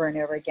over and over and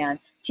over again.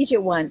 Teach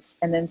it once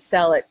and then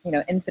sell it,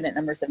 infinite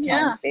numbers of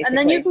times, basically. And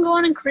then you can go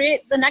on and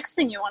create the next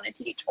thing you want to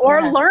teach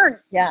or learn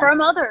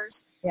from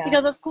others. Yeah.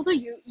 Because that's cool too.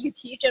 You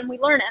teach and we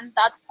learn, and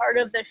that's part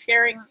of the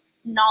sharing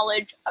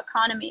knowledge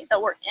economy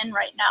that we're in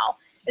right now.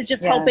 It's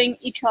just helping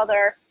each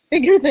other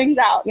figure things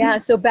out. Yeah,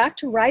 so back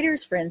to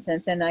writers, for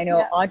instance, and I know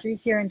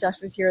Audrey's here and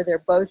Joshua's here. They're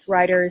both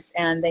writers,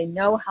 and they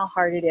know how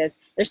hard it is.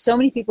 There's so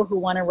many people who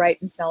want to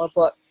write and sell a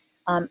book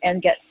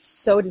and get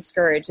so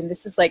discouraged. And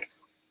this is like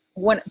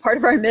one part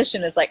of our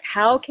mission is like,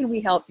 how can we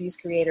help these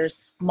creators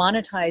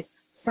monetize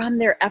from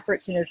their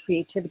efforts and their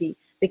creativity?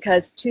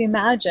 Because to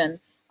imagine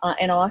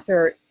an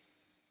author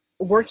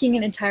working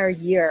an entire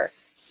year,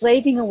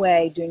 slaving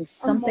away, doing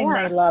something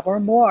they love or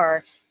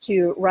more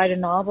to write a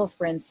novel,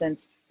 for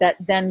instance, that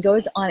then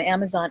goes on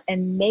Amazon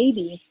and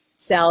maybe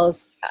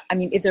sells,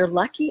 if they're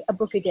lucky, a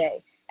book a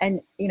day.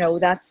 And,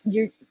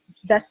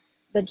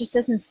 that just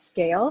doesn't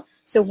scale.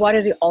 So what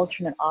are the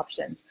alternate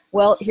options?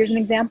 Well, here's an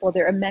example.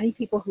 There are many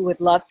people who would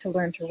love to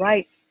learn to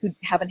write who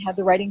haven't had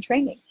the writing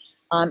training.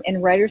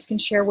 And writers can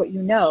share what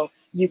you know.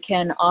 You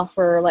can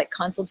offer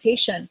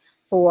consultation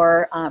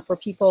for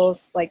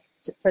people's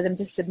for them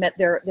to submit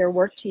their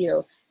work to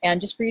you and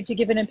just for you to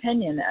give an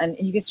opinion. And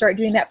you can start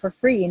doing that for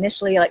free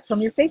initially,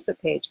 from your Facebook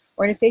page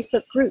or in a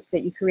Facebook group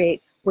that you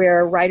create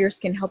where writers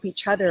can help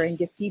each other and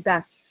give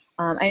feedback.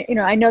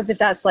 I know that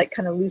that's like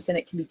kind of loose and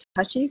it can be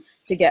touchy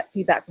to get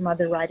feedback from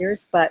other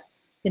writers, but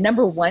the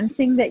number one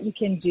thing that you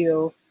can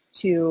do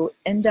to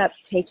end up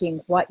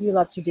taking what you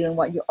love to do and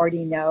what you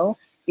already know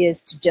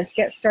is to just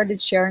get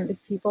started sharing it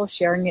with people,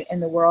 sharing it in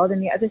the world.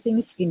 And the other thing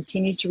is to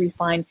continue to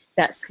refine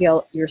that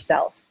skill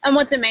yourself. And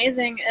what's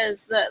amazing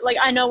is that, like,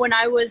 I know when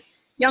I was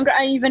younger,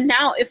 even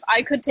now, if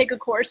I could take a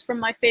course from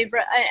my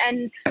favorite,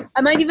 and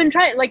I might even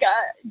try it, like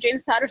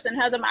James Patterson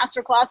has a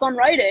master class on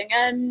writing,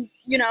 and,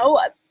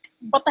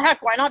 what the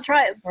heck, why not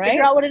try it? Right?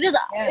 Figure out what it is.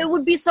 Yeah. It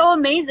would be so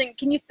amazing.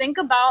 Can you think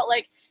about,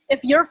 like,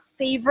 if your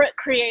favorite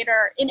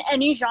creator in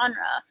any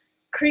genre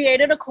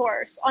created a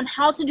course on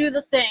how to do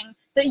the thing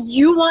that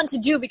you want to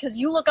do because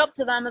you look up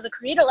to them as a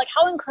creator, like,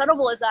 how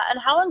incredible is that? And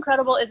how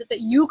incredible is it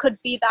that you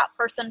could be that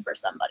person for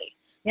somebody?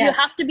 Yes. Do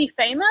you have to be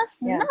famous?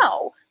 Yeah.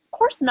 No, of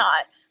course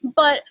not.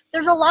 But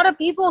there's a lot of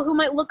people who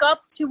might look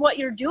up to what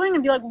you're doing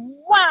and be like,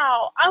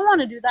 wow, I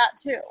want to do that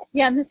too.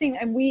 Yeah, and the thing,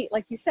 and we,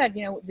 like you said,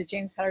 the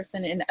James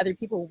Patterson and other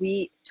people,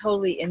 we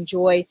totally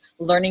enjoy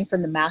learning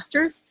from the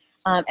masters.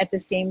 At the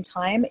same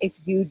time, if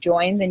you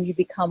join, then you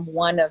become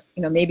one of,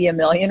 maybe 1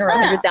 million or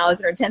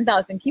 100,000 or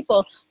 10,000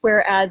 people.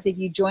 Whereas if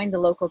you join the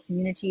local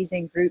communities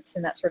and groups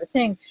and that sort of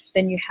thing,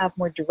 then you have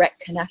more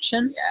direct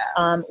connection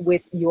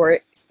with your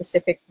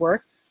specific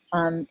work.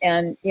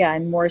 And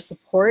more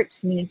support,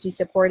 community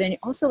support, and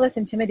also less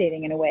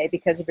intimidating in a way,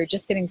 because if you're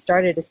just getting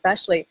started,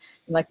 especially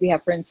like we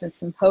have, for instance,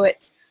 some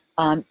poets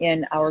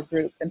in our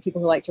group and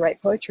people who like to write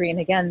poetry. And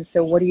again,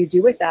 so what do you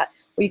do with that?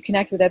 Well, you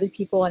connect with other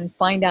people and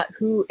find out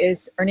who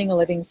is earning a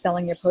living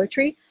selling your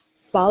poetry,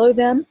 follow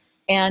them,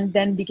 and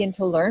then begin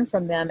to learn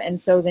from them. And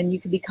so then you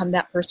can become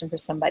that person for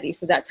somebody.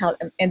 So that's how,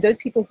 and those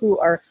people who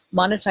are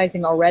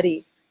monetizing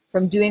already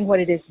from doing what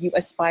it is you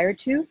aspire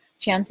to,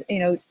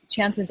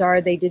 chances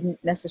are they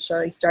didn't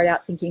necessarily start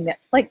out thinking that,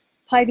 like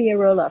Pivi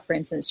Arola, for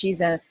instance.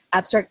 She's an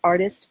abstract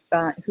artist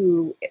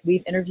who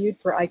we've interviewed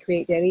for I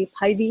Create Daily.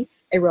 Pivi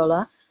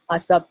Arola,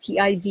 spelled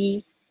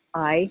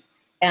P-I-V-I,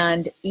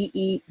 and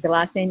E-E, the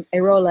last name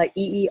Arola,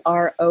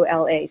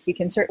 E-E-R-O-L-A. So you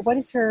can search, what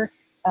is her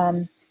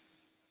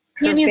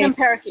Peonies and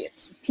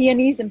Parakeets.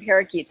 Peonies and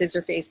Parakeets is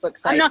her Facebook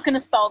site. I'm not going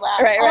to spell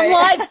that right. on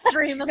live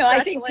stream,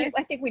 especially. No,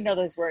 I think we know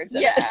those words.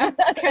 Yeah.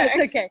 Okay. It's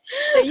okay.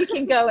 So you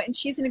can go, and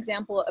she's an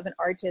example of an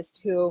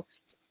artist who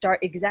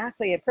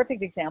a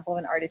perfect example of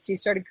an artist who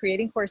started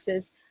creating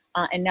courses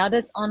and now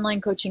does online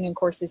coaching and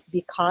courses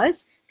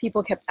because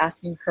people kept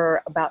asking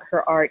her about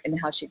her art and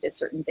how she did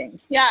certain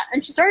things. Yeah,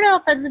 and she started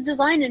off as a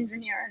design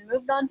engineer and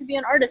moved on to be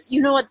an artist.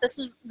 You know what?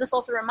 This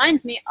also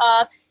reminds me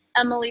of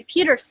Emily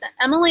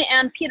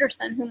Ann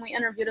Peterson, whom we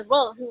interviewed as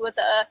well, who was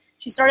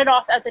she started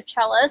off as a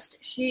cellist.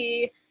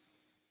 She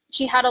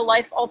had a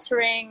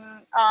life-altering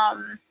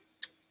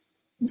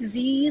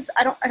disease.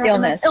 I don't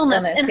illness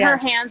in her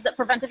hands that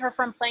prevented her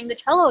from playing the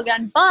cello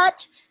again,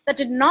 but that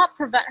did not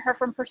prevent her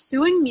from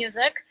pursuing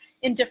music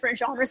in different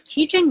genres,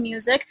 teaching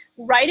music,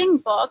 writing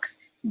books,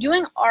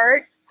 doing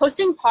art,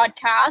 hosting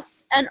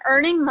podcasts, and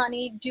earning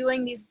money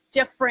doing these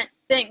different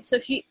things. So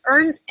she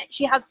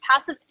has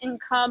passive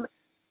income,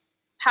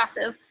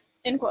 passive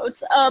in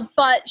quotes,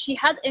 but she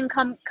has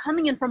income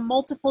coming in from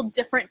multiple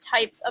different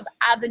types of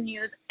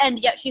avenues, and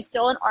yet she's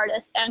still an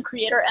artist and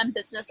creator and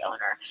business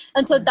owner.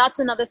 And so that's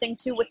another thing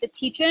too with the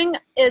teaching,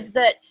 is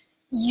that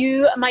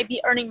you might be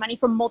earning money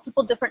from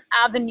multiple different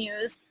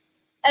avenues,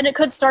 and it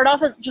could start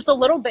off as just a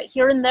little bit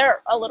here and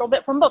there, a little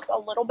bit from books, a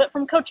little bit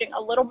from coaching,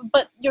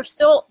 but you're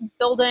still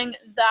building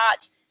that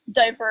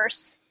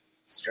diverse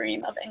stream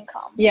of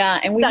income. Yeah,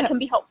 and that can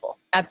be helpful.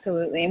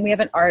 Absolutely. And we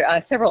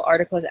have several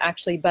articles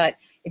actually, but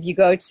if you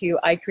go to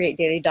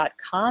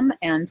icreatedaily.com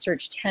and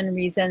search 10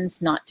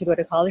 reasons not to go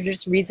to college,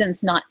 just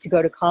reasons not to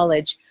go to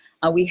college,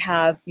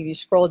 if you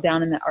scroll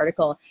down in the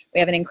article, we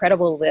have an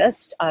incredible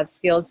list of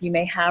skills you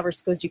may have or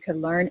skills you could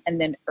learn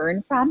and then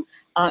earn from.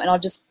 And I'll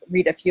just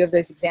read a few of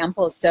those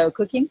examples. So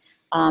cooking,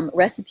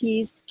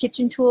 recipes,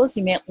 kitchen tools.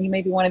 You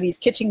may be one of these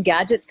kitchen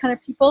gadgets kind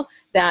of people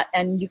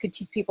and you could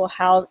teach people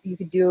how you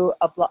could do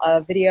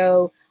a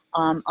video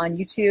on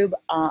YouTube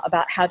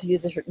about how to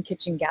use a certain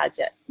kitchen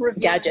gadget,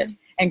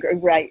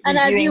 and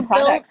as you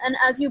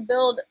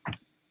build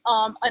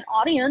an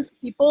audience,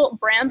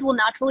 brands will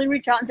naturally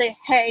reach out and say,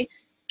 hey,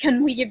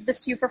 can we give this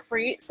to you for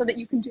free so that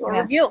you can do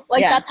a review?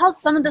 That's how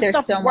some of this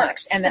stuff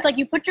works. And it's like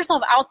you put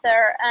yourself out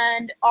there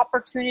and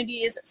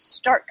opportunities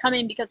start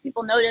coming because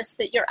people notice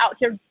that you're out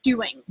here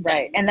doing things.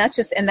 Right. And that's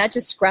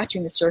just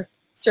scratching the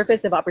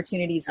surface of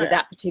opportunities with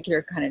that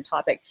particular kind of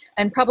topic,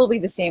 and probably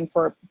the same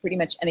for pretty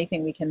much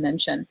anything we can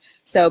mention.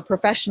 So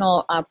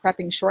professional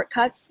prepping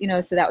shortcuts,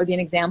 so that would be an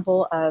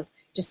example of,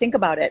 just think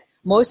about it.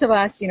 Most of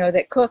us,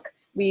 that cook,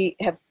 we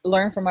have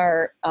learned from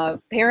our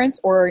parents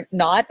or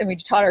not, and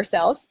we've taught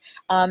ourselves.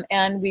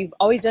 And we've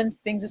always done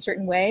things a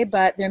certain way,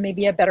 but there may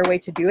be a better way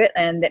to do it.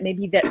 And that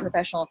maybe that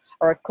professional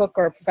or a cook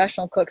or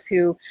professional cooks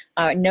who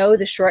know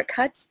the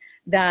shortcuts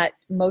that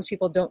most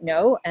people don't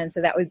know, and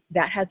so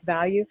that has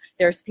value.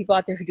 There's people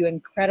out there who do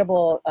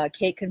incredible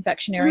cake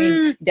confectionery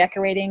and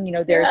decorating. You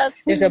know,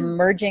 there's a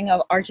merging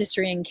of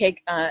artistry and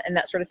cake and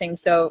that sort of thing.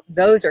 So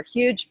those are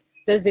huge.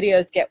 Those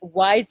videos get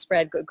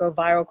widespread, go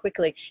viral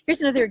quickly.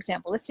 Here's another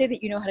example. Let's say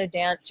that you know how to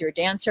dance. You're a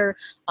dancer,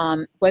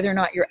 whether or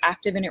not you're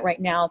active in it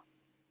right now.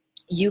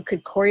 You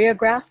could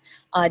choreograph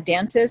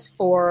dances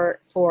for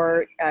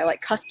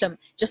like custom,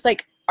 just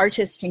like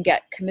artists can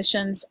get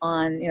commissions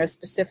on, you know,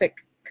 specific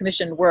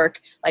commissioned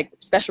work, like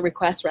special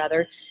requests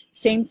rather.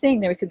 Same thing,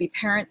 there could be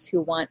parents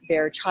who want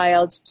their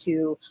child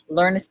to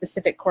learn a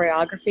specific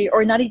choreography,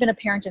 or not even a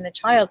parent and a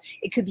child.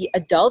 It could be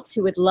adults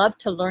who would love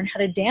to learn how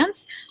to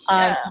dance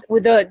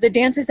with the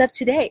dances of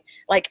today.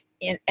 Like,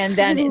 and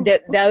then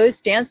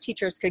those dance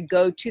teachers could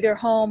go to their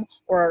home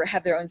or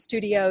have their own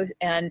studios,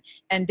 and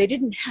they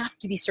didn't have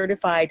to be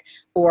certified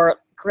or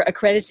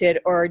accredited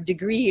or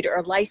degreed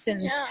or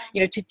licensed,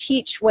 you know, to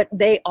teach what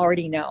they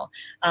already know.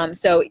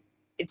 So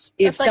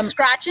it's like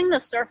scratching the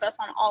surface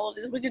on all of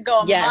this. We could go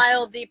a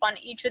mile deep on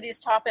each of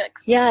these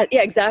topics. Yeah,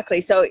 exactly.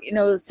 So, you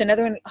know, it's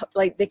another one,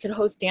 like they could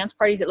host dance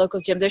parties at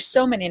local gyms. There's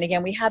so many. And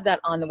again, we have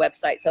that on the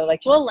website. So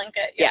like, we'll link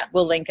it. Yeah,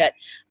 we'll link it.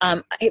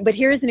 But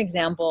here's an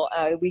example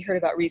we heard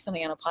about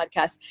recently on a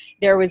podcast.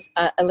 There was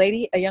a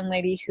young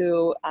lady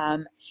who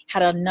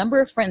had a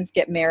number of friends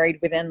get married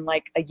within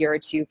like a year or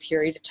two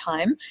period of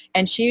time.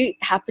 And she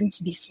happened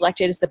to be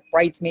selected as the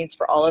bridesmaids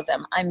for all of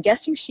them. I'm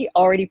guessing she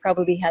already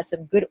probably has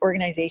some good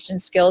organization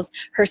skills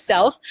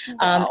herself.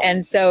 Wow.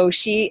 And so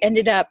she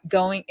ended up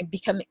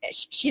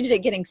she ended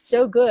up getting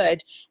so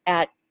good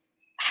at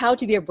how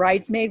to be a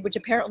bridesmaid, which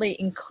apparently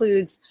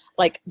includes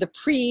like the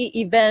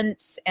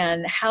pre-events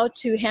and how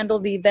to handle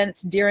the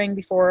events during,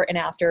 before, and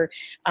after,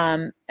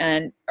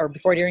 or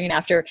before, during, and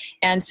after.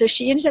 And so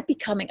she ended up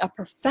becoming a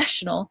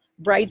professional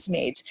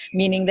bridesmaid,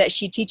 meaning that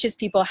she teaches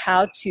people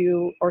how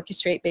to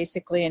orchestrate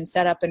basically and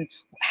set up and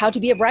how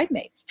to be a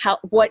bridesmaid,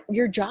 what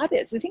your job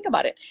is. So think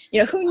about it. You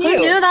know, who knew? Who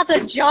knew that's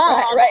a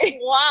job? Right.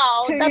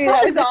 Wow, that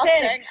sounds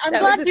exhausting. I'm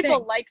glad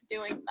people like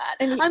doing that.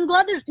 And I'm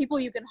glad there's people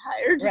you can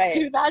hire to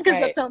do that, because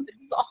that sounds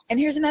exhausting. And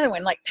here's another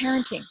one, like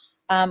parenting.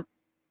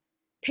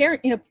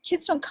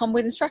 Kids don't come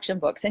with instruction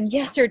books. And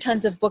yes, there are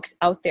tons of books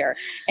out there.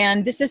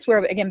 And this is where,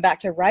 again, back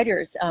to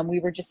writers, we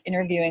were just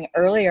interviewing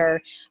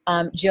earlier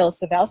Jill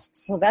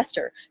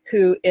Sylvester,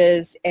 who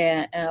is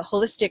a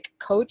holistic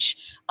coach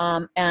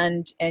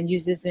and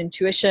uses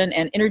intuition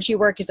and energy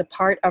work as a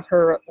part of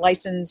her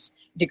licensed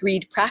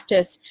degreed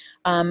practice.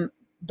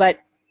 But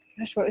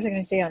gosh, what was I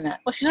going to say on that?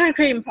 Well, she's already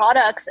creating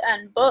products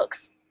and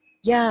books.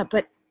 Yeah,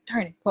 but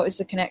darn, what was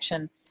the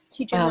connection?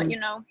 Teaching what you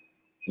know.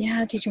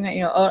 Yeah, teaching that,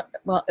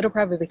 well, it'll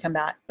probably come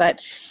back. But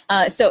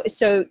so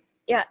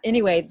yeah,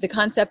 anyway, the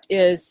concept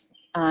is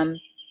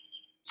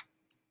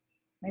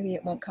maybe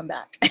it won't come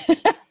back.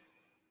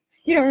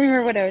 You don't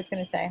remember what I was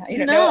going to say? You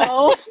don't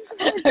know?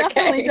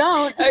 Definitely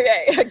don't.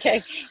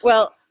 Okay.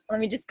 Well,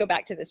 let me just go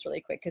back to this really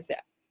quick because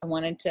I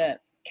wanted to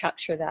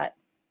capture that.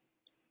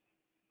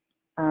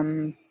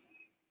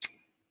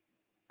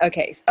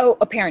 Okay.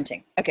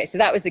 Parenting. Okay, so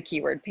that was the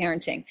key word,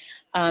 parenting.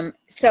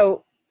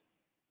 So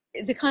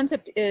the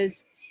concept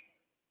is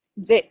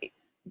that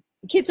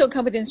kids don't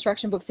come with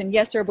instruction books, and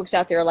yes, there are books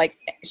out there. Like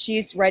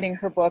she's writing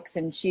her books,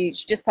 and she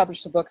just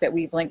published a book that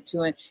we've linked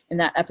to in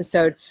that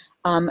episode.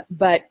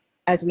 But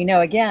as we know,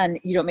 again,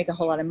 you don't make a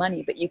whole lot of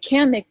money, but you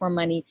can make more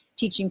money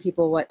teaching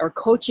people or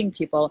coaching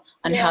people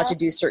on how to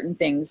do certain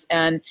things.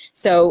 And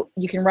so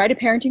you can write a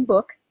parenting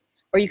book,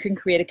 or you can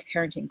create a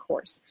parenting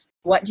course.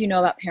 What do you know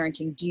about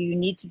parenting? Do you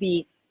need to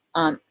be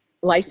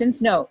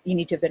licensed? No, you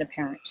need to have been a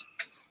parent.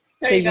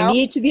 So you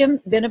need to be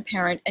been a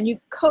parent, and you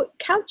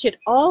couch it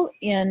all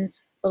in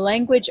the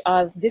language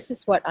of, this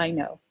is what I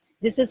know.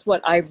 This is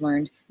what I've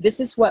learned. This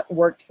is what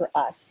worked for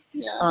us.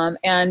 Yeah.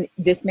 And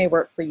this may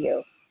work for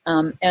you.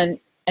 And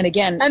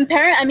again. And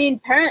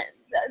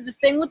the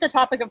thing with the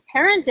topic of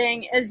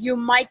parenting is you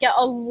might get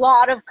a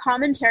lot of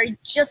commentary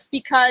just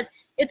because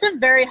it's a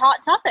very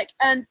hot topic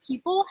and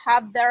people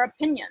have their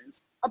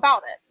opinions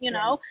about it, you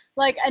know,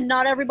 like, and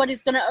not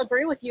everybody's going to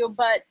agree with you,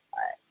 but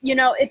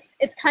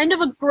it's kind of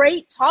a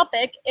great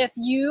topic if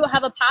you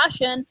have a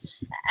passion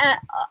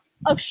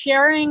of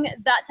sharing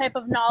that type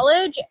of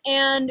knowledge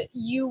and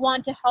you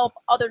want to help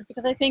others,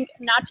 because I think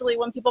naturally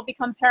when people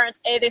become parents,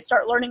 they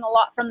start learning a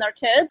lot from their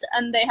kids,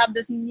 and they have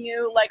this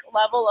new like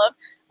level of,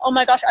 oh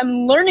my gosh,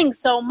 I'm learning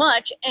so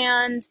much.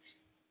 And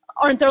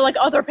aren't there like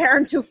other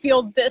parents who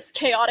feel this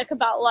chaotic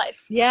about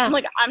life? Yeah. I'm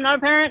like, I'm not a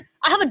parent.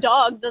 I have a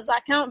dog. Does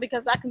that count?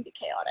 Because that can be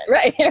chaotic.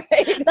 Right.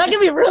 That can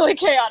be really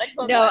chaotic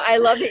sometimes. No, I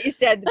love that you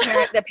said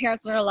the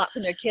parents learn a lot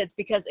from their kids,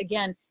 because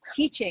again,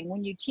 teaching,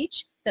 when you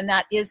teach, then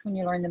that is when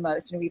you learn the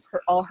most. And we've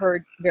all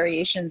heard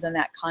variations on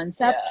that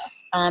concept.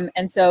 Yeah.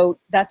 And so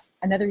that's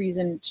another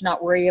reason to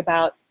not worry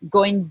about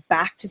going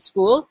back to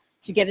school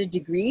to get a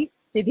degree.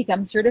 They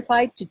become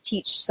certified to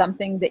teach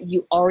something that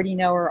you already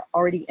know or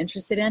already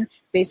interested in.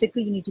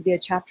 Basically, you need to be a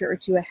chapter or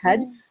two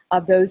ahead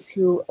of those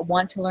who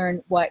want to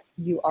learn what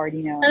you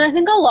already know. And I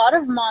think a lot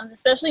of moms,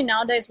 especially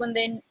nowadays when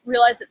they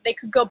realize that they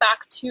could go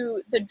back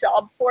to the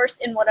job force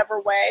in whatever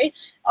way,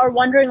 are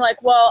wondering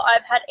like, well,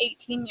 I've had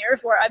 18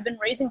 years where I've been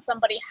raising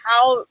somebody.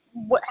 How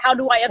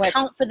do I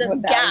account for this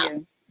gap?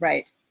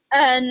 Right.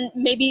 And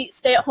maybe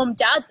stay-at-home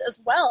dads as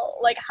well.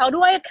 Like, how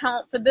do I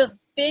account for this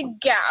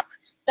big gap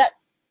that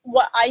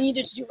what I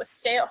needed to do was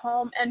stay at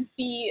home and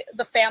be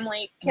the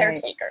family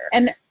caretaker?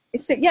 Right.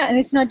 And so, yeah, and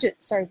it's not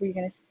just, sorry, were you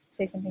going to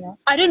say something else?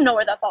 I didn't know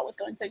where that thought was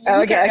going, so you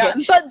okay.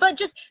 But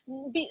just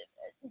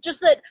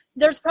that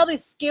there's probably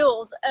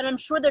skills, and I'm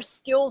sure there's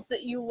skills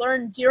that you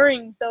learn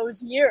during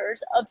those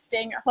years of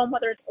staying at home,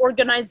 whether it's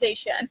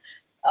organization,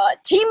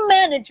 team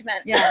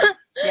management,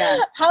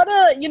 how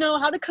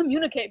to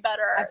communicate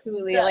better.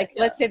 Absolutely.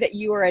 Let's say that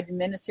you are an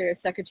administrative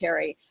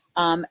secretary,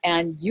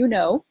 and you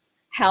know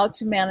how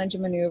to manage a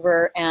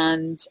maneuver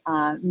and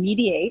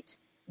mediate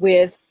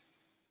with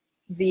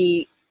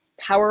the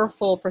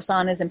powerful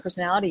personas and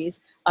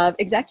personalities of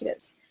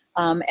executives.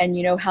 And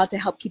you know how to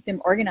help keep them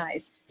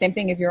organized. Same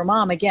thing if you're a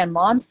mom. Again,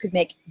 moms could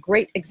make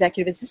great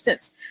executive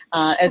assistants,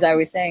 as I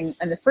was saying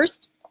in the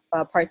first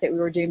part that we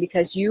were doing,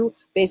 because you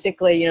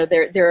basically,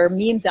 there are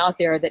memes out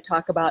there that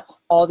talk about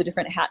all the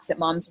different hats that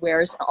moms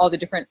wears, all the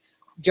different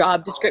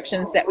job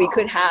descriptions that we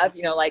could have,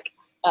 like,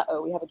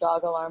 we have a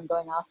dog alarm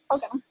going off.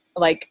 Okay.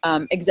 Like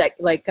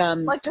like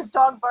this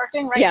dog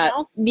barking right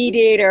now.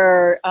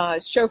 Mediator,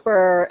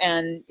 chauffeur,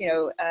 and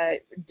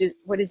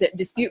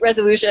dispute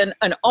resolution,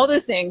 and all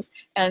those things.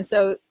 And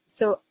so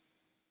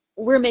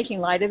we're making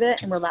light of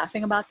it and we're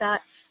laughing about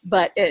that.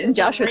 But and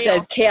Joshua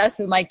says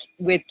chaos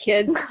with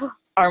kids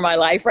are my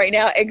life right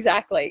now.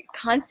 Exactly,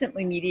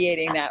 constantly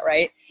mediating that.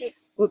 Right.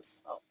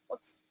 Whoops. Oh,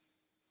 whoops.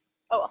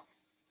 Oh well.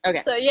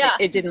 Okay. So yeah,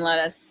 it didn't let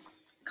us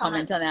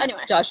comment on that,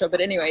 anyway. Joshua.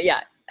 But anyway,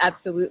 yeah.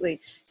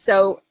 Absolutely.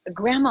 So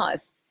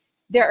grandmas,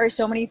 there are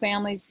so many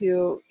families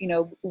who,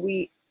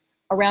 we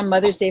around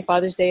Mother's Day,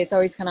 Father's Day, it's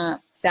always kind of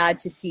sad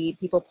to see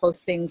people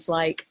post things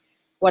like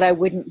what I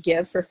wouldn't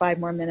give for 5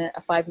 more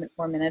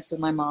minutes with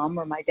my mom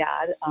or my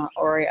dad,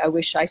 or I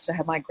wish I still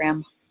have my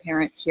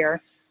grandparent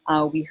here.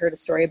 We heard a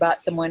story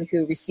about someone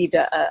who received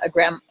a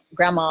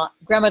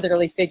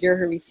grandmotherly figure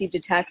who received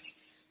a text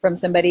from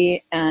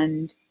somebody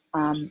and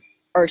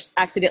or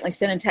accidentally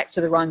sent a text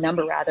to the wrong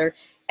number rather,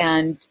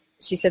 and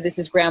she said, "This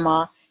is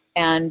grandma,"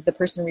 and the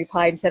person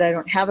replied and said, "I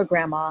don't have a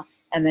grandma."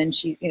 And then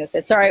she,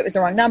 said, "Sorry, it was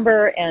the wrong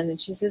number." And then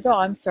she says, "Oh,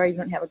 I'm sorry, you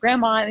don't have a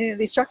grandma." And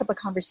they struck up a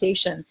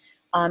conversation.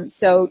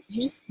 So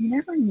you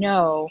never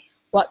know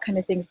what kind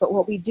of things. But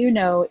what we do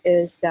know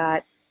is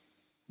that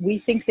we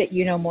think that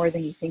you know more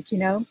than you think you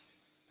know,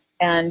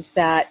 and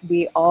that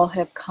we all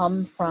have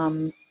come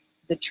from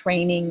the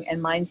training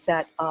and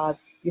mindset of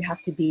you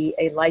have to be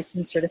a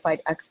licensed,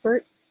 certified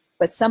expert.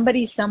 But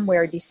somebody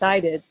somewhere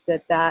decided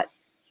that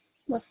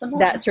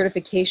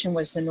certification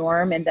was the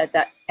norm, and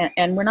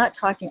and we're not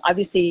talking,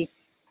 obviously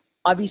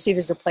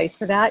there's a place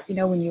for that,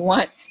 when you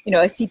want, a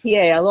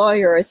CPA, a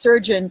lawyer, a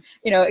surgeon,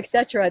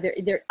 etc.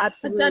 They're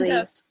absolutely, a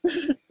dentist.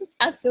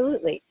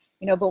 Absolutely,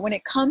 but when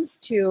it comes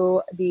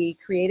to the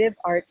creative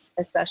arts,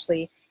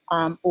 especially,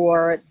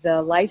 or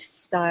the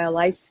lifestyle,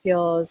 life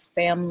skills,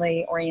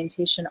 family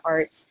orientation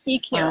arts,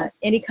 EQ,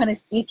 any kind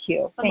of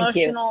EQ,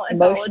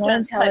 emotional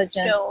intelligence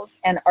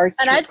skills, and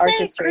I'd say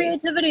artistry.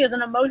 Creativity is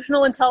an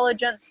emotional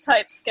intelligence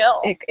type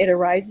skill. It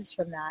arises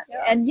from that,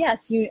 yeah. And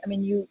yes, you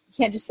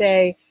can't just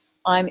say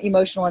I'm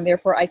emotional and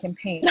therefore I can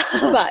paint,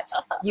 but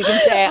you can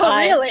say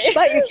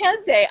but you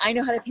can say I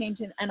know how to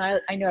paint and I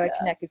know how to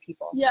connect with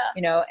people,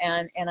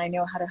 and I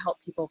know how to help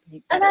people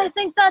paint better. And I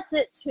think that's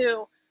it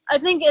too. I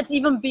think it's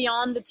even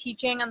beyond the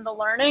teaching and the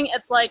learning.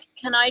 It's like,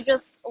 can I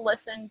just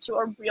listen to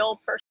a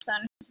real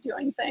person who's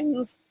doing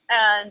things?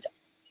 And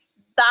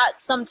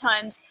that's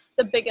sometimes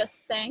the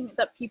biggest thing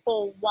that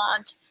people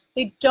want.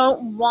 They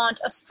don't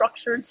want a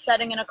structured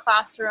setting in a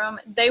classroom.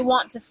 They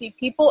want to see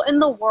people in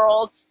the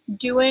world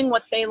doing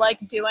what they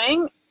like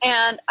doing.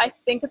 And I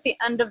think at the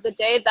end of the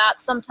day,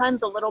 that's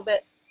sometimes a little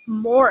bit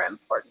more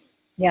important.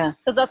 Yeah.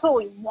 Because that's what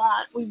we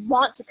want. We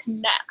want to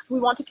connect. We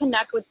want to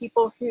connect with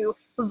people who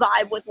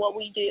vibe with what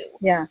we do.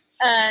 Yeah.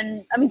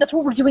 And that's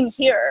what we're doing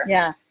here.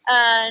 Yeah.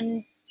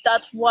 And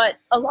that's what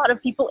a lot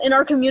of people in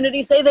our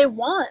community say they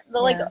want.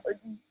 They're like,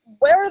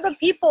 where are the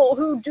people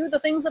who do the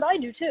things that I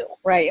do too?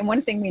 Right. And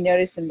one thing we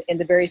noticed in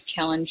the various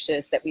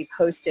challenges that we've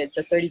hosted,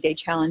 the 30-day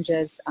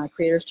challenges,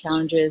 creators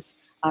challenges,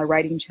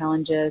 writing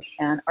challenges,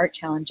 and art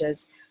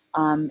challenges,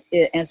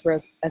 as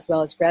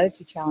well as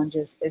gratitude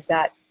challenges, is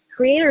that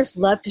creators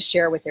love to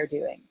share what they're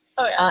doing.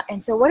 Oh, yeah.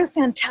 And so what a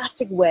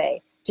fantastic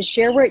way to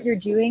share what you're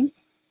doing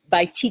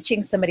by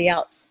teaching somebody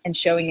else and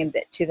showing it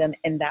to them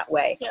in that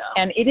way. Yeah.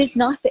 And it is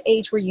not the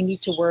age where you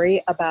need to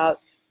worry about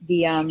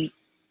the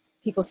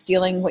people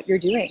stealing what you're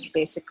doing,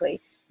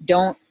 basically.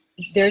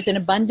 There's an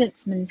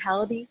abundance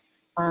mentality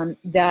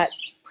that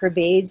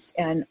pervades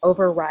and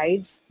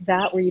overrides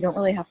that, where you don't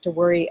really have to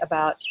worry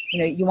about,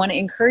 you want to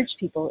encourage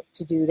people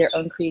to do their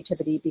own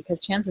creativity,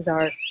 because chances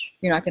are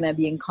you're not going to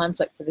be in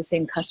conflict for the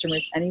same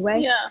customers anyway.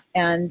 Yeah.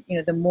 And,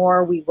 the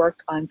more we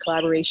work on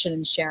collaboration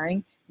and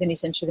sharing, then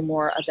essentially the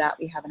more of that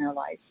we have in our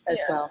lives as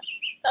well.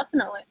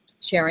 Definitely.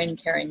 Sharing,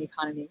 caring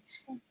economy.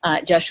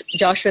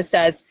 Joshua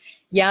says,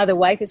 yeah, the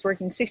wife is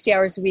working 60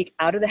 hours a week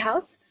out of the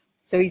house,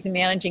 so he's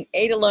managing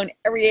 8 alone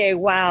every day.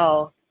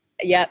 Wow.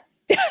 Yep.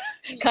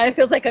 Kind of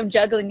feels like I'm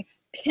juggling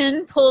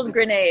pin-pulled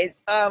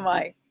grenades. Oh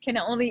my, can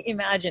only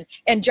imagine.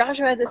 And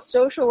Joshua has a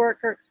social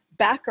worker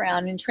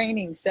background and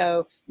training,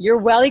 so you're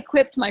well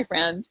equipped, my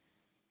friend.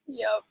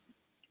 Yep.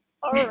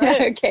 All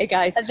right. Okay,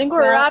 guys. I think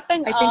we're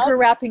wrapping up. I think we're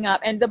wrapping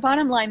up. And the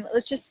bottom line,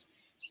 let's just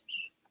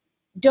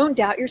don't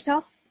doubt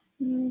yourself.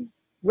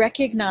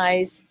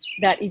 Recognize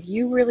that if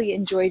you really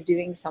enjoy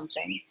doing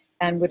something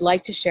and would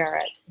like to share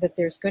it, that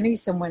there's going to be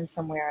someone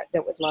somewhere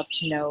that would love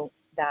to know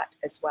that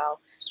as well.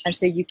 And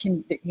so you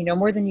know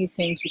more than you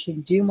think, you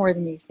can do more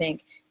than you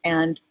think,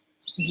 and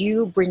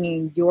you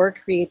bringing your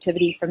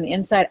creativity from the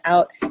inside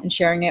out and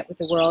sharing it with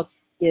the world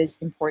is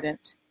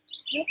important.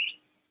 Yep.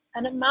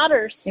 And it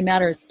matters. It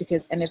matters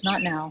because, and if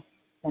not now,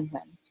 then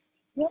when?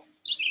 Yep.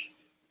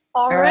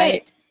 All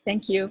right.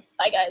 Thank you.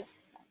 Bye, guys.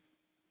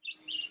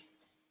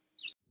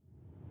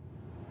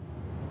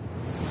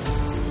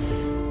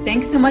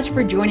 Thanks so much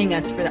for joining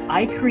us for the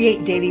I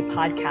Create Daily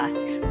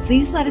podcast.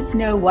 Please let us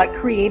know what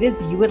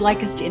creatives you would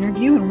like us to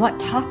interview and what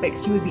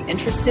topics you would be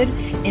interested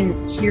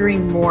in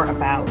hearing more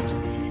about.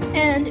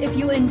 And if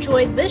you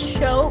enjoyed this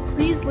show,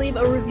 please leave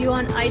a review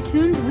on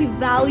iTunes. We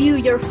value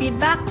your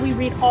feedback. We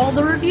read all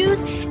the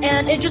reviews,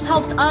 and it just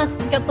helps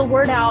us get the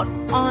word out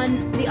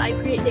on the I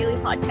Create Daily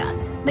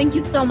podcast. Thank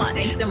you so much.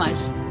 Thanks so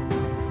much.